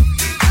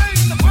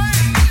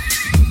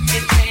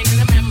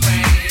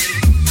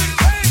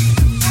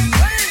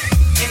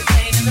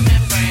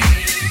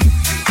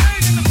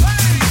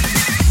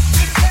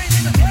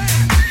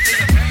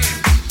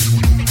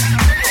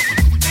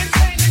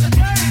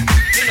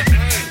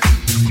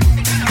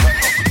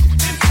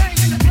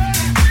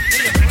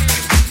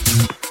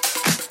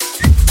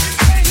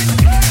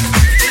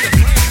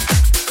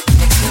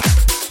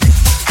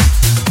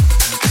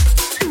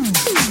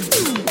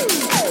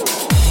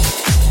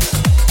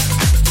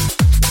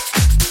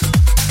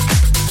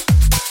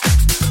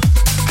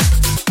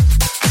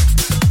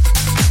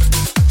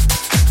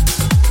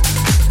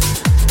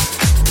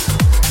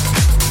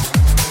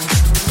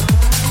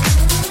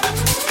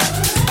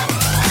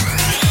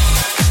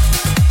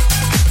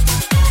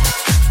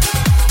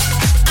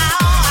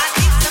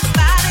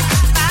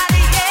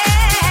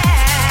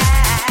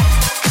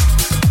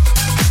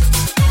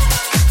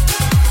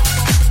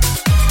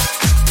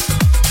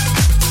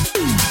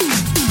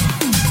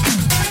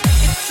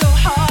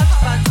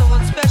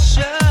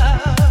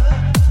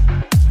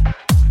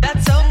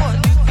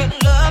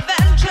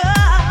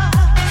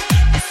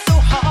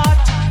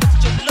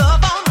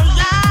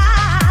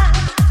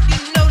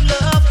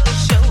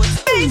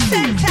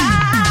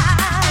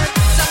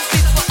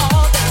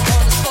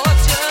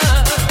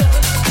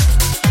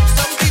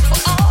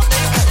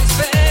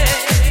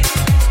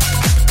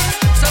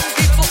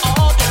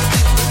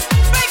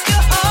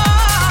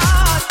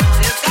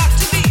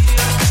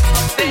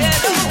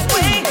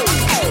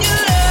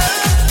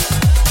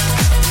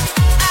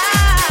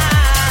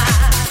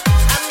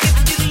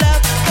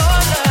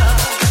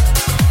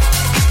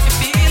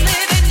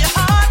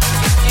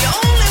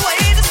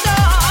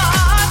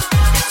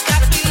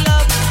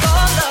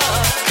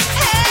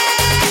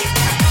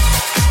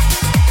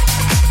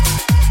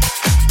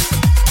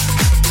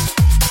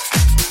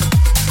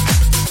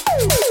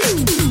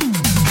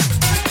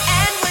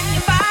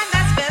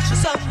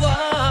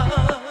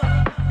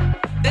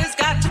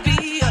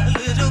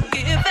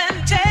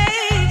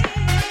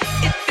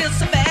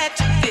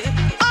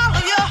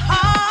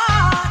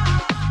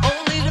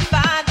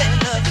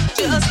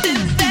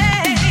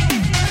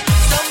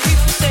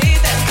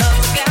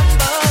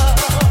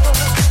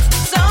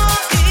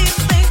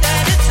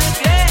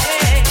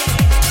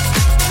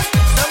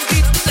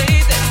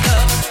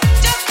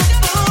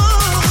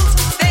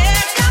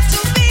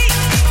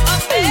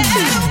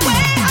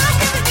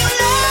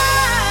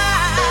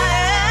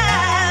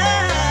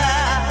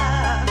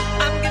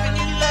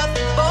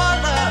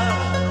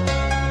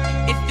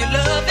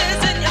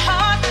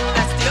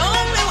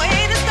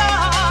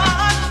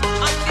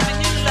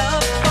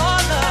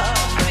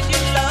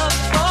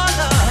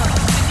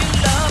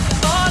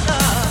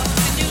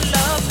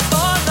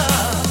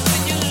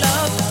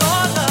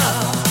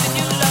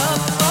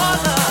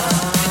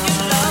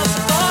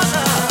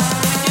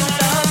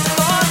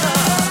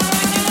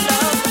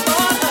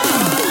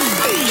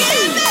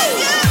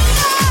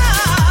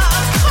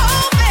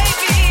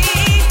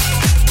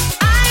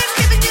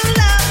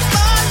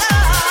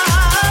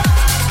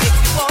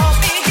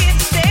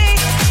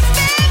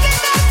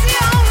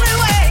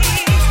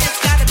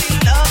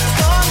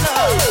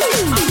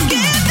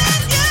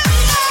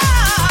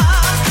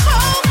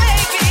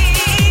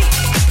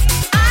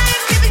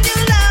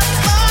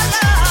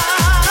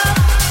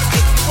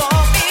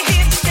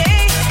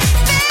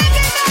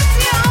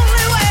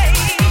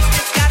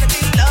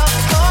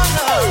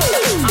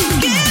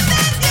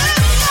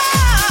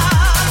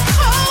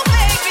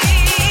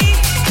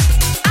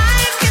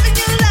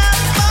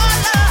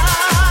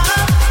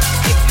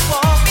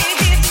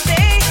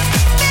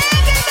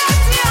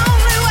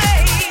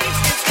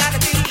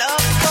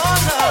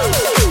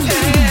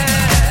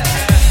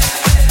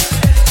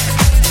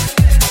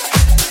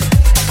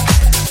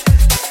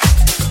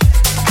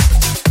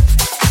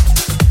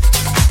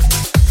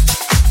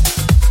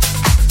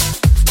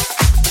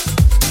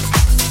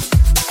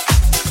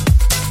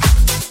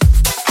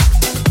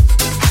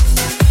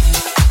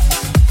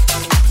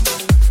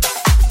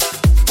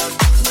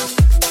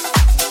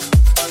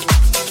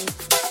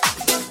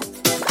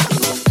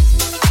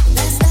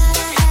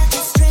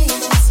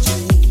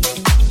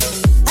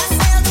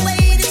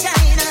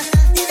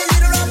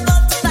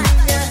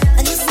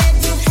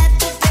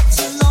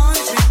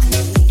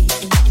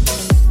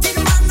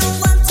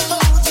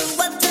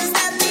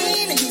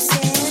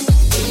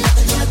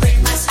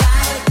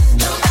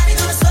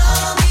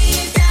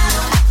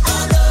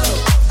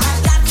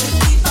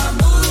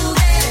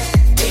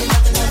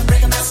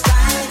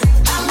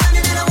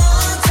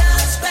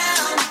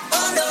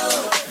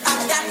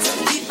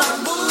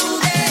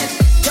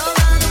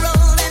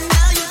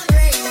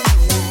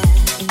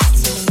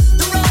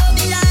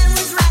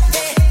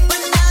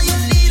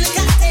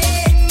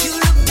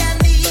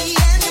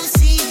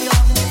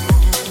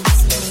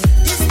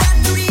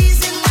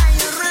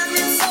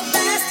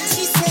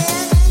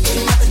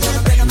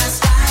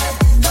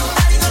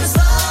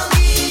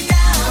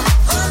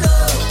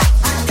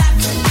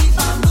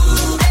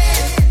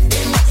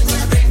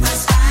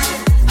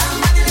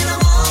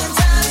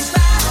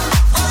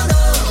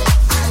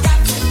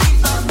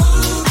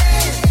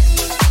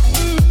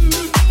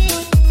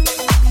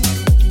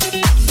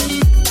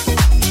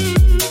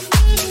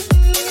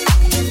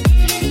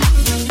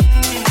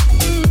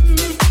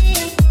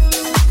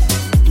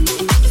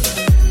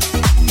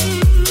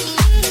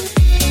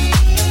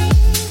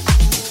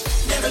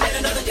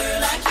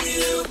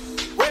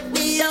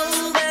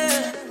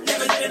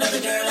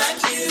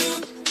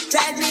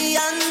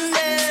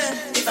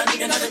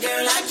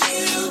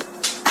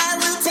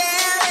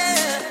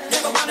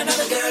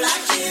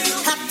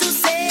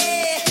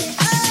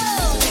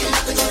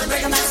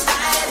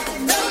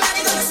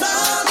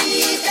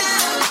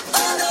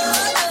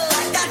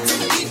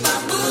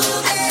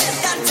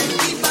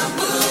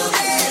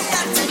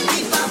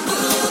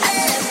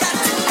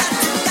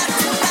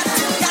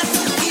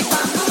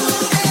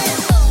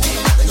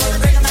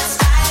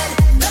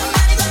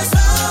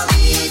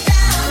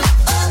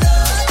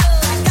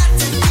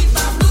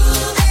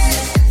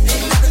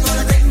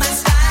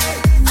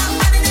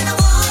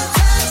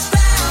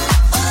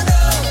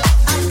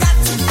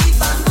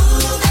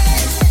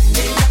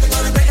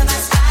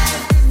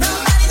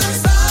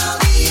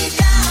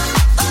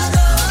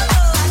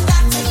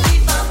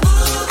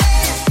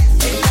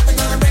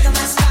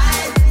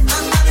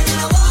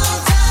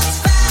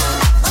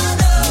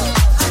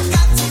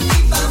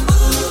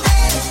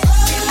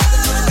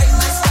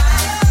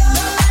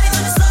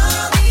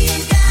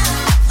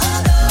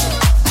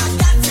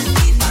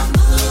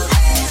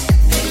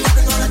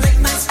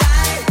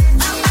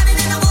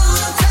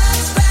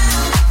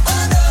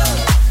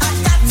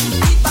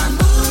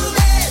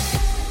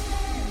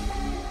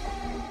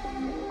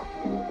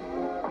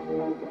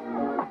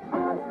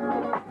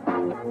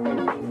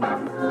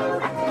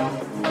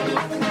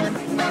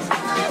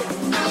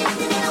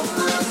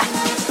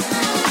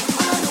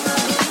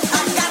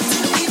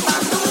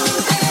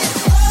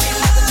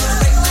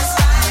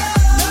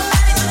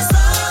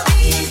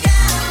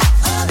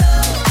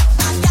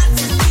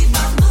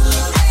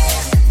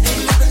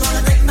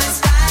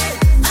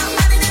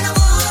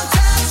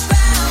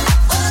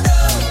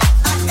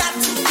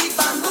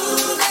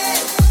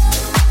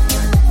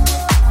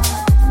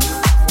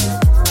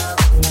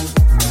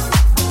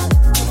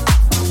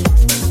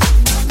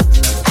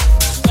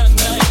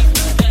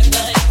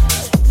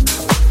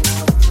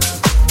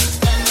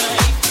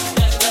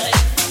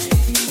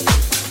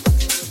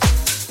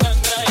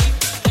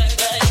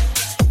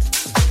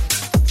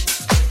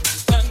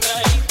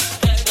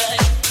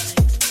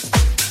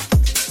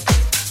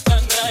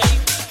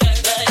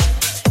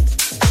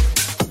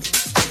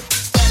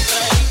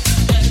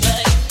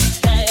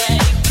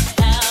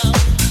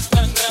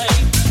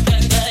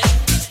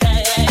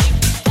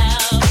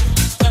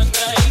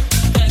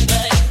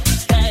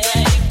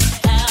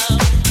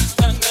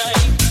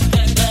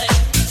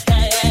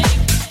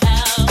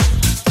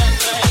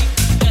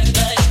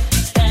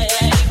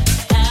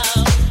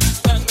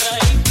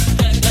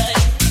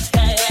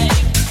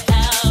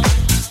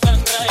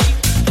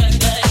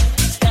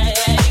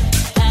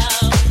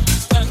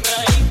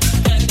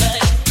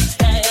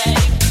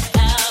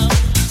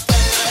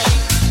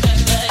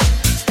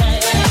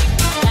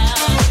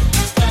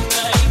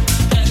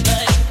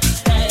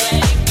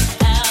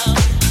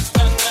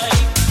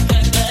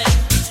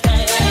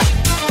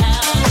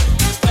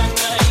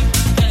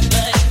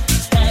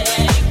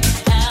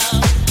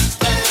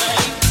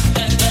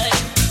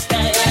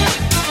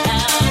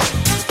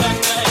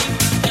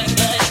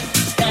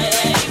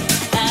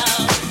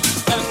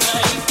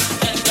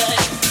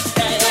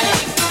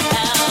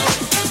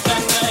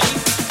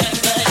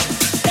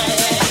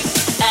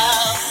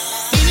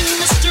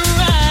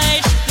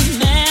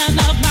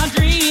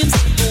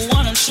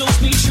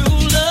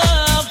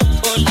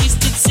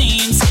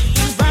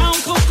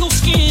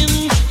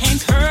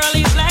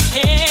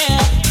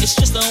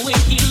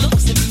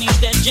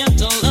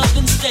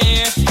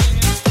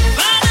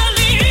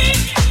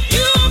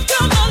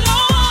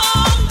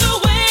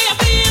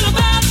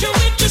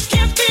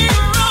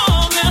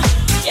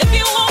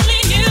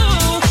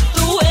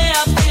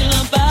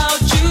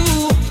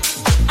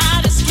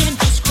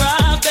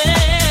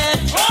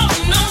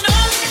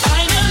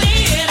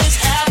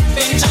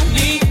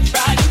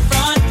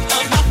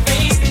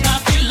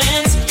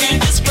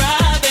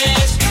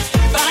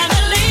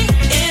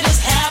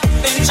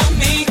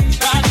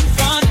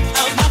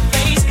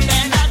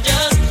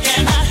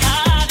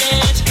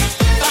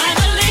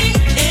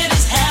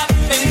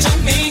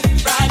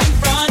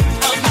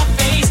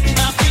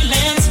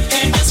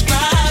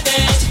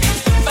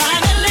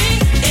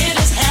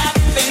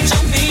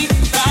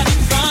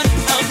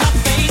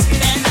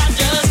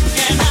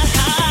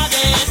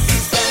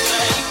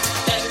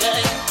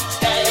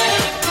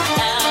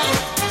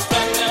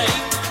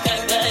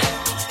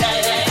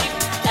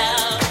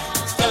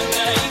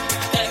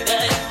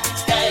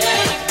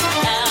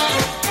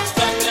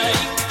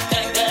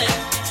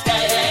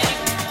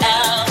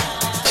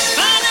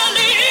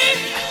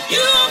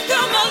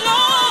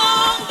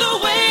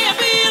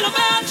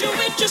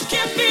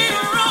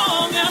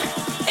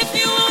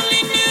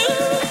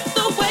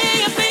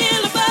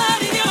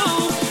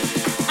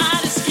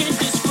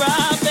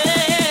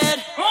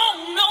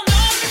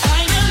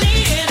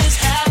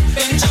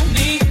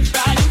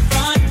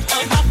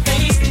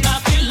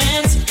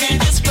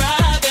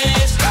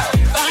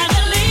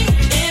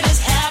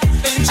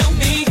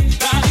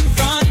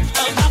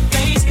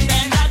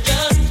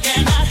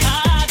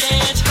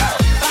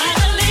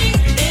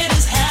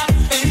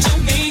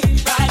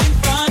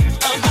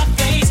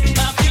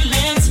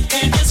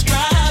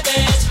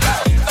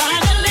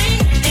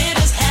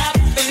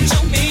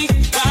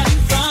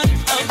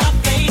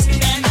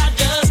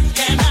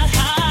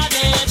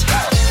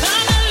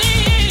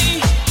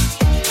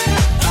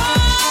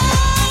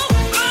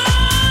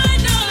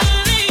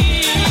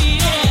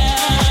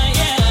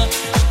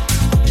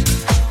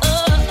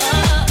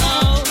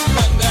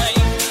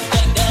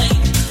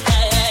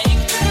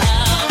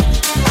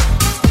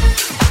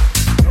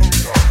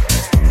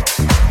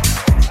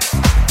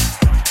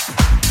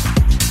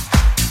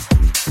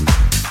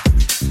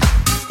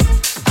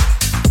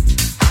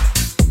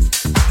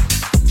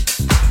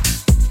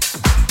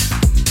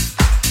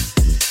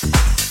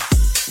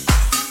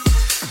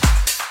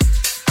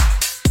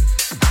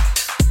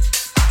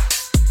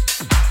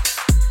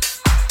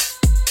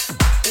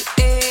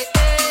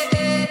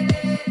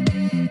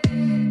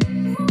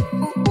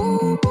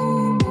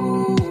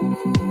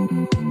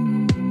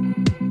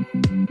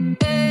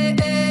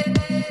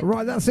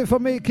 Right, that's it for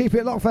me. Keep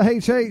it locked for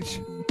HH.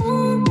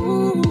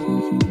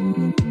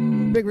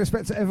 Big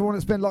respect to everyone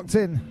that's been locked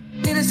in.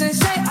 Needless to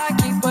say, I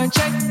keep on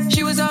check.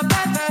 She was a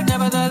bad,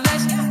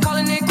 nevertheless.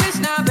 Calling it quits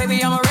now,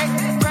 baby, I'm a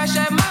wreck. Crash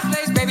at my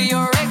place, baby,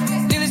 you're a wreck.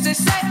 Needless to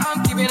say,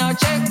 I'm keeping on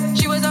check.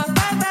 She was a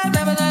bad,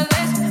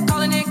 nevertheless.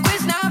 Calling it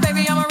quits now,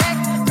 baby, I'm a wreck.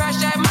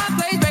 Crash at my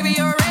place, baby,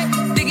 you're a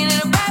wreck. Thinking in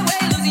a bad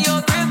way, losing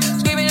your grip.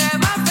 Screaming at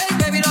my face,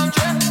 baby, don't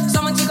trip.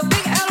 Someone took a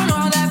big L, don't know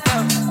how that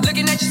felt.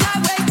 Looking at you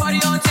sideways, party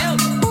on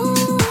tilt.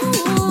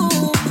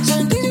 Ooh,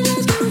 certain things you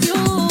just get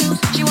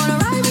confused. She wanna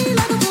ride me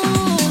like a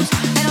goose,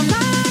 and I'm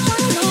not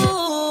trying to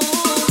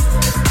lose.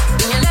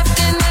 Then you're left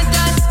in the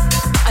dust,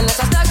 unless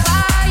I stuck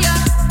by ya.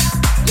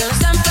 You're a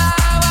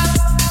sunflower.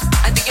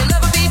 I think your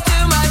love would be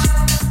too much,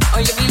 or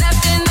you'll be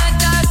left in the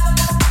dust,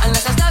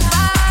 unless I stuck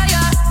by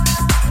ya.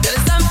 You're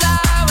the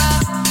sunflower.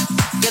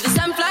 You're the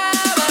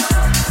sunflower.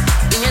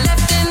 Then you're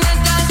left in the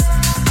dust,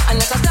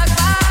 unless I stuck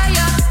by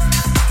ya.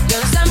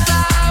 You're a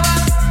sunflower.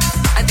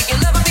 I think your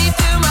love would be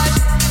too much,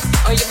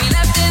 or you'll be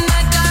left in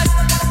the dust,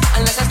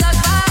 unless I stuck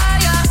by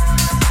ya.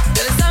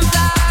 You're the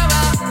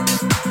sunflower.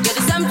 You're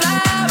the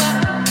sunflower.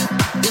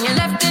 Then you're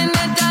left in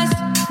the dust,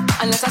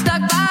 unless I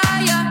stuck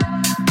by ya.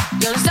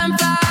 You're the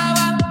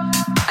sunflower.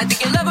 I think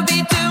your love would be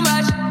too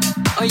much,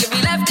 or you'll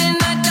be left in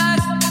the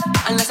dust,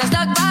 unless I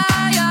stuck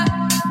by ya.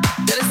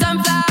 You're the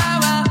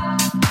sunflower.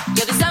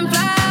 You're the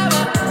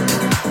sunflower.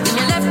 Then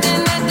you're left in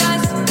the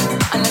dust,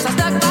 unless I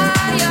stuck by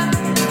ya.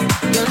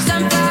 You're the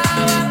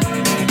sunflower.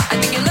 I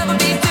think your love would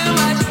be too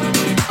much,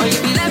 or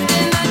you'll be left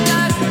in the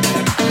dust,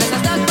 unless I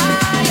stuck by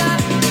ya.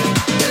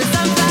 You're the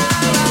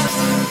sunflower.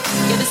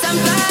 You're the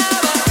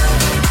sunflower.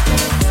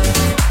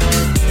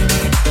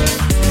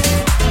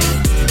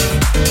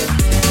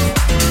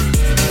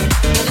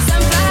 You're the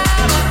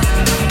sunflower.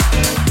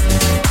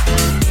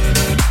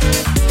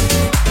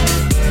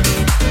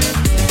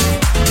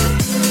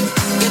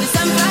 You're the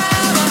sunflower.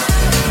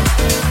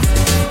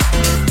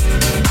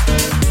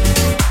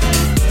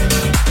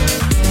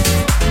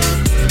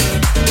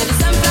 You're the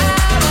sunflower.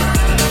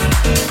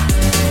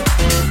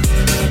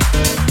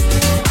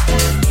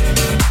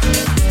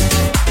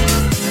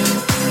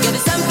 You're the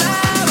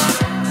sunflower.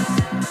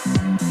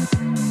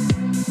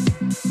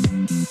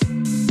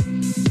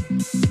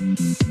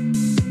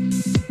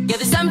 You're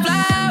the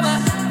sunflower.